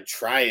 right? Just like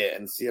try it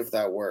and see if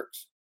that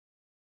works.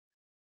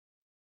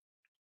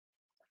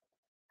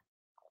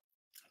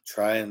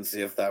 Try it and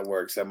see if that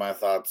works. And my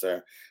thoughts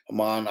are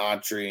Amon,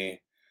 Autry,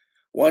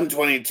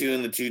 122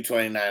 and the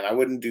 229. I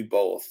wouldn't do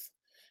both.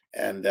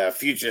 And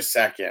future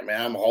second,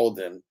 man, I'm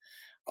holding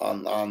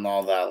on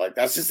all that. Like,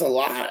 that's just a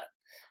lot.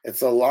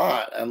 It's a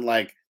lot. And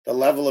like the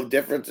level of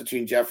difference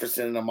between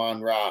Jefferson and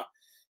Amon-Ra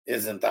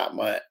isn't that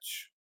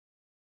much.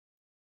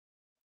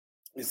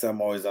 So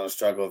I'm always on a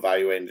struggle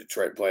evaluating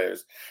Detroit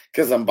players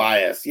because I'm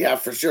biased. Yeah,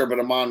 for sure. But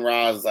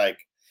Amon-Ra is like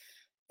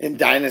in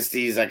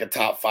dynasties, like a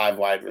top 5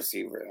 wide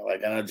receiver.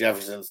 Like I know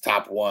Jefferson's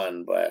top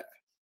 1, but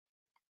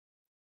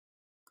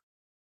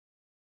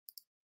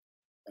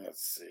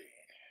let's see.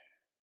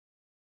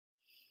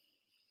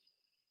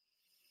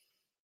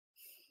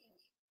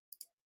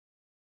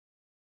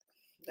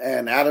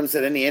 And Adam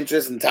said, any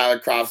interest in Tyler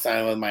Kroft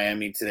signing with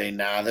Miami today?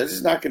 Nah, they're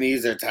just not going to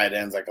use their tight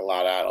ends like a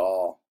lot at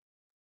all.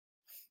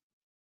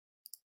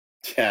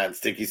 Yeah, and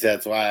Sticky said,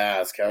 that's why I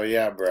ask. Hell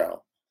yeah,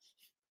 bro.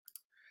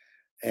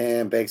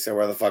 And Bake said,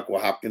 where the fuck will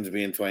Hopkins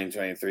be in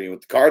 2023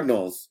 with the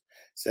Cardinals?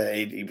 Said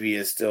ADP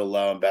is still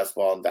low in best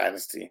ball and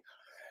dynasty.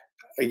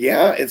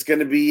 Yeah, it's going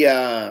to be,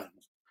 I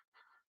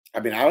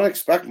mean, I don't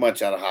expect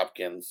much out of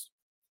Hopkins.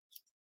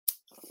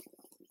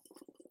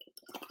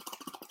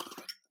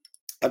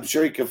 I'm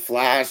sure he could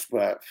flash,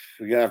 but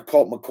we're going to have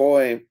Colt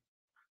McCoy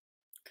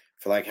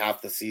for like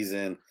half the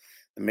season.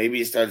 And maybe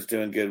he starts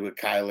doing good with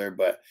Kyler,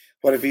 but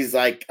what if he's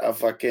like a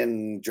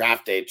fucking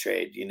draft day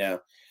trade,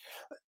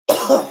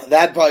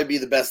 That'd probably be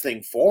the best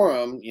thing for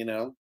him,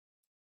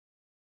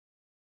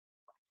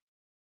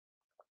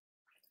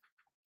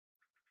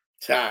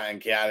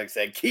 And Chaotic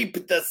said,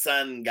 keep the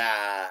sun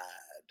god.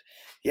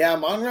 Yeah,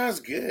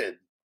 Amon-Ra's good.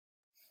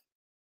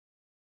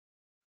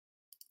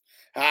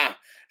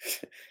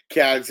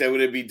 Chaotic said,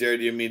 would it be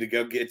dirty of me to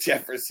go get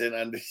Jefferson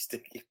under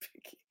Sticky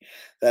Picky?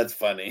 That's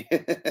funny.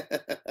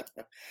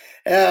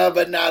 Yeah,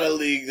 but not a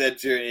league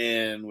that you're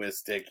in with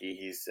Sticky,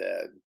 he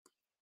said.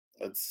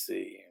 Let's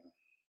see.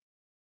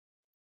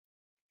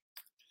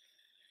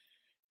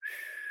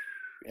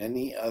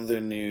 Any other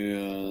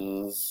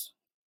news?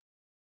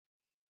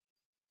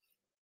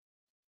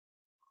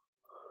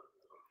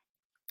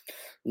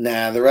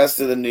 Nah, the rest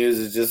of the news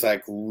is just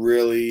like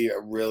really,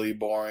 really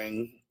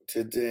boring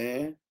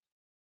today.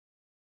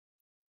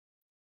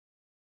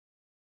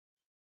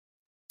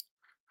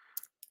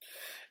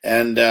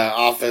 And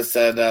Office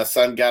said,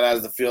 Sun got out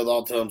of the field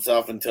all to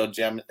himself until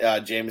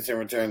Jameson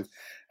returns.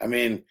 I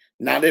mean,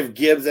 Not if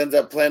Gibbs ends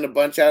up playing a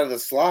bunch out of the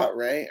slot,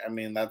 right? I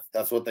mean,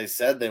 that's what they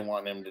said they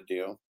want him to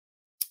do.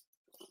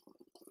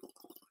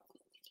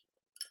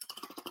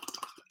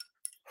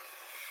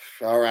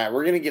 All right,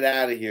 we're going to get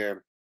out of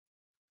here.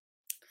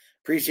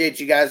 Appreciate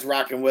you guys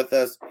rocking with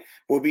us.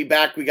 We'll be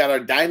back. We got our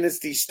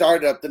Dynasty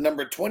startup, the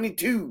number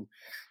 22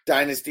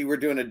 Dynasty. We're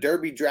doing a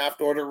Derby draft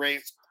order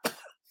race.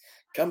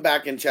 Come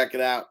back and check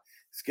it out.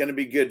 It's going to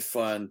be good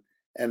fun.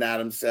 And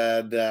Adam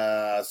said,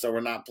 so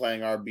we're not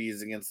playing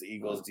RBs against the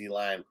Eagles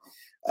D-line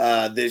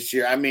this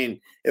year. I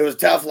mean, it was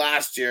tough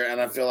last year, and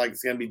I feel like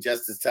it's going to be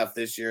just as tough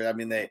this year. I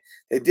mean, they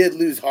did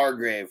lose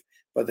Hargrave,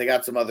 but they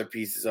got some other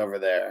pieces over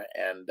there.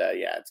 And,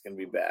 yeah, it's going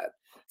to be bad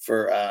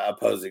for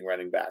opposing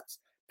running backs.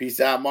 Peace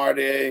out,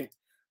 Marty.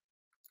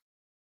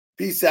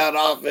 Peace out,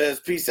 Office.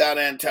 Peace out,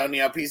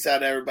 Antonio. Peace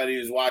out, everybody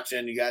who's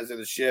watching. You guys are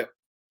the shit.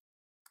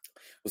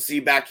 We'll see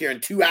you back here in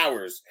 2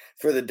 hours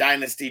for the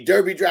Dynasty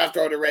Derby draft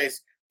order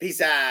race.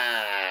 Peace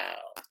out.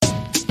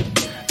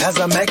 As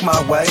I make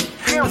my way,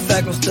 the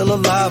fact I'm still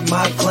alive,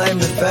 my claim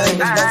to fame. It's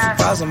no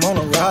surprise I'm on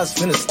a rise,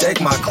 finna stake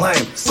my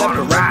claim.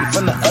 Separate me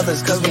from the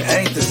others, cause we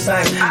ain't the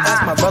same.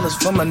 Ask my brothers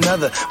from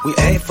another, we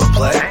ain't for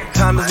play.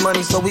 Time is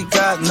money, so we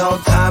got no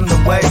time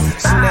to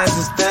waste. Soon as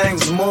this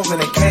thing's moving,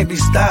 it can't be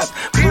stopped.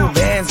 Blue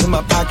bands in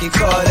my pocket,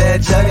 call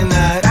that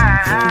juggernaut.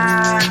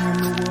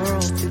 In the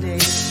world today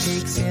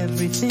takes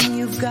everything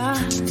you've got.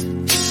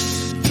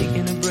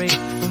 Taking a break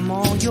from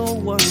all your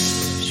work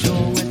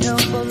sure would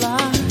help a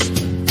lot.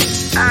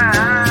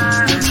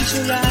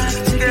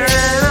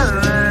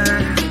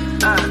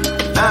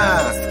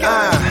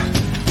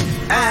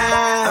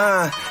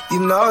 You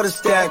know the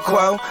stat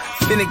quo.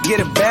 Finna get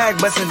a bag,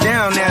 bustin'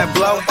 down that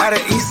blow. Out of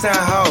Eastside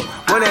Ho,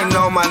 where they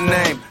know my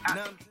name.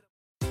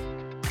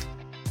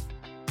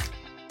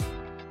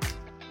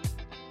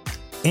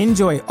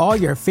 Enjoy all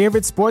your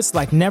favorite sports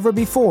like never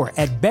before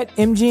at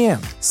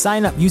BetMGM.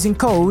 Sign up using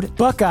code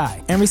Buckeye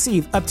and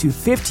receive up to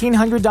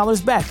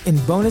 $1,500 back in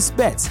bonus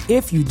bets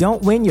if you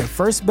don't win your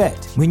first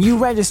bet. When you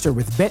register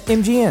with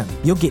BetMGM,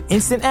 you'll get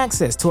instant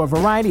access to a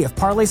variety of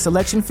parlay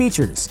selection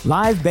features,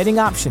 live betting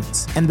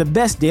options, and the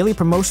best daily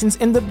promotions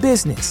in the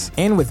business.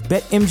 And with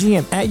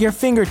BetMGM at your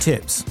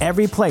fingertips,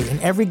 every play and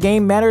every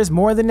game matters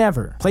more than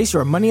ever. Place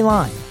your money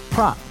line,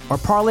 prop, or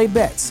parlay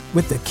bets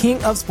with the king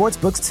of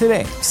sportsbooks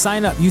today.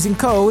 Sign up using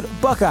code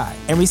Buckeye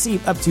and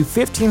receive up to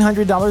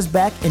 $1,500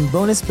 back in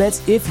bonus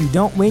bets if you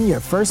don't win your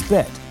first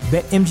bet.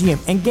 BetMGM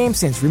and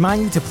GameSense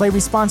remind you to play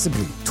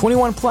responsibly.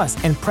 21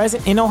 plus and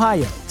present in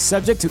Ohio,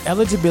 subject to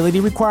eligibility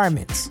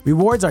requirements.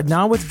 Rewards are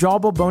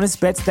non-withdrawable bonus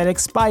bets that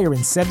expire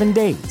in 7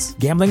 days.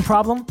 Gambling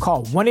problem?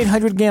 Call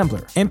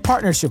 1-800-GAMBLER in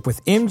partnership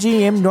with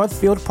MGM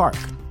Northfield Park.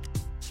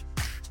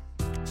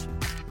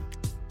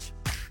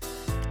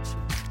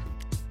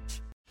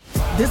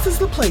 This is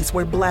the place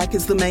where Black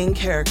is the main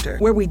character,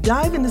 where we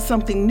dive into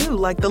something new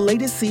like the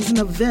latest season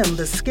of Them,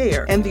 The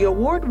Scare, and the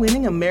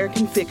award-winning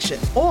American Fiction.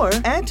 Or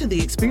add to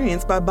the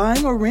experience by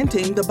buying or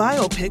renting the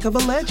biopic of a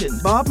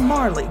legend, Bob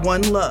Marley,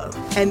 One Love.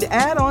 And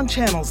add on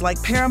channels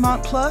like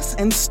Paramount Plus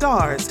and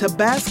Stars to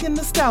bask in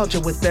nostalgia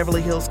with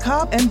Beverly Hills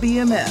Cop and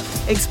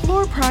BMF.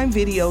 Explore Prime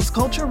Video's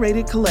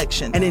culture-rated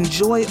collection and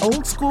enjoy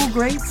old school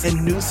greats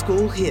and new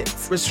school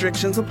hits.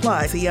 Restrictions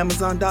apply. See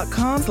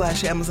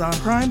Amazon.com/Amazon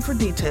Prime for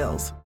details.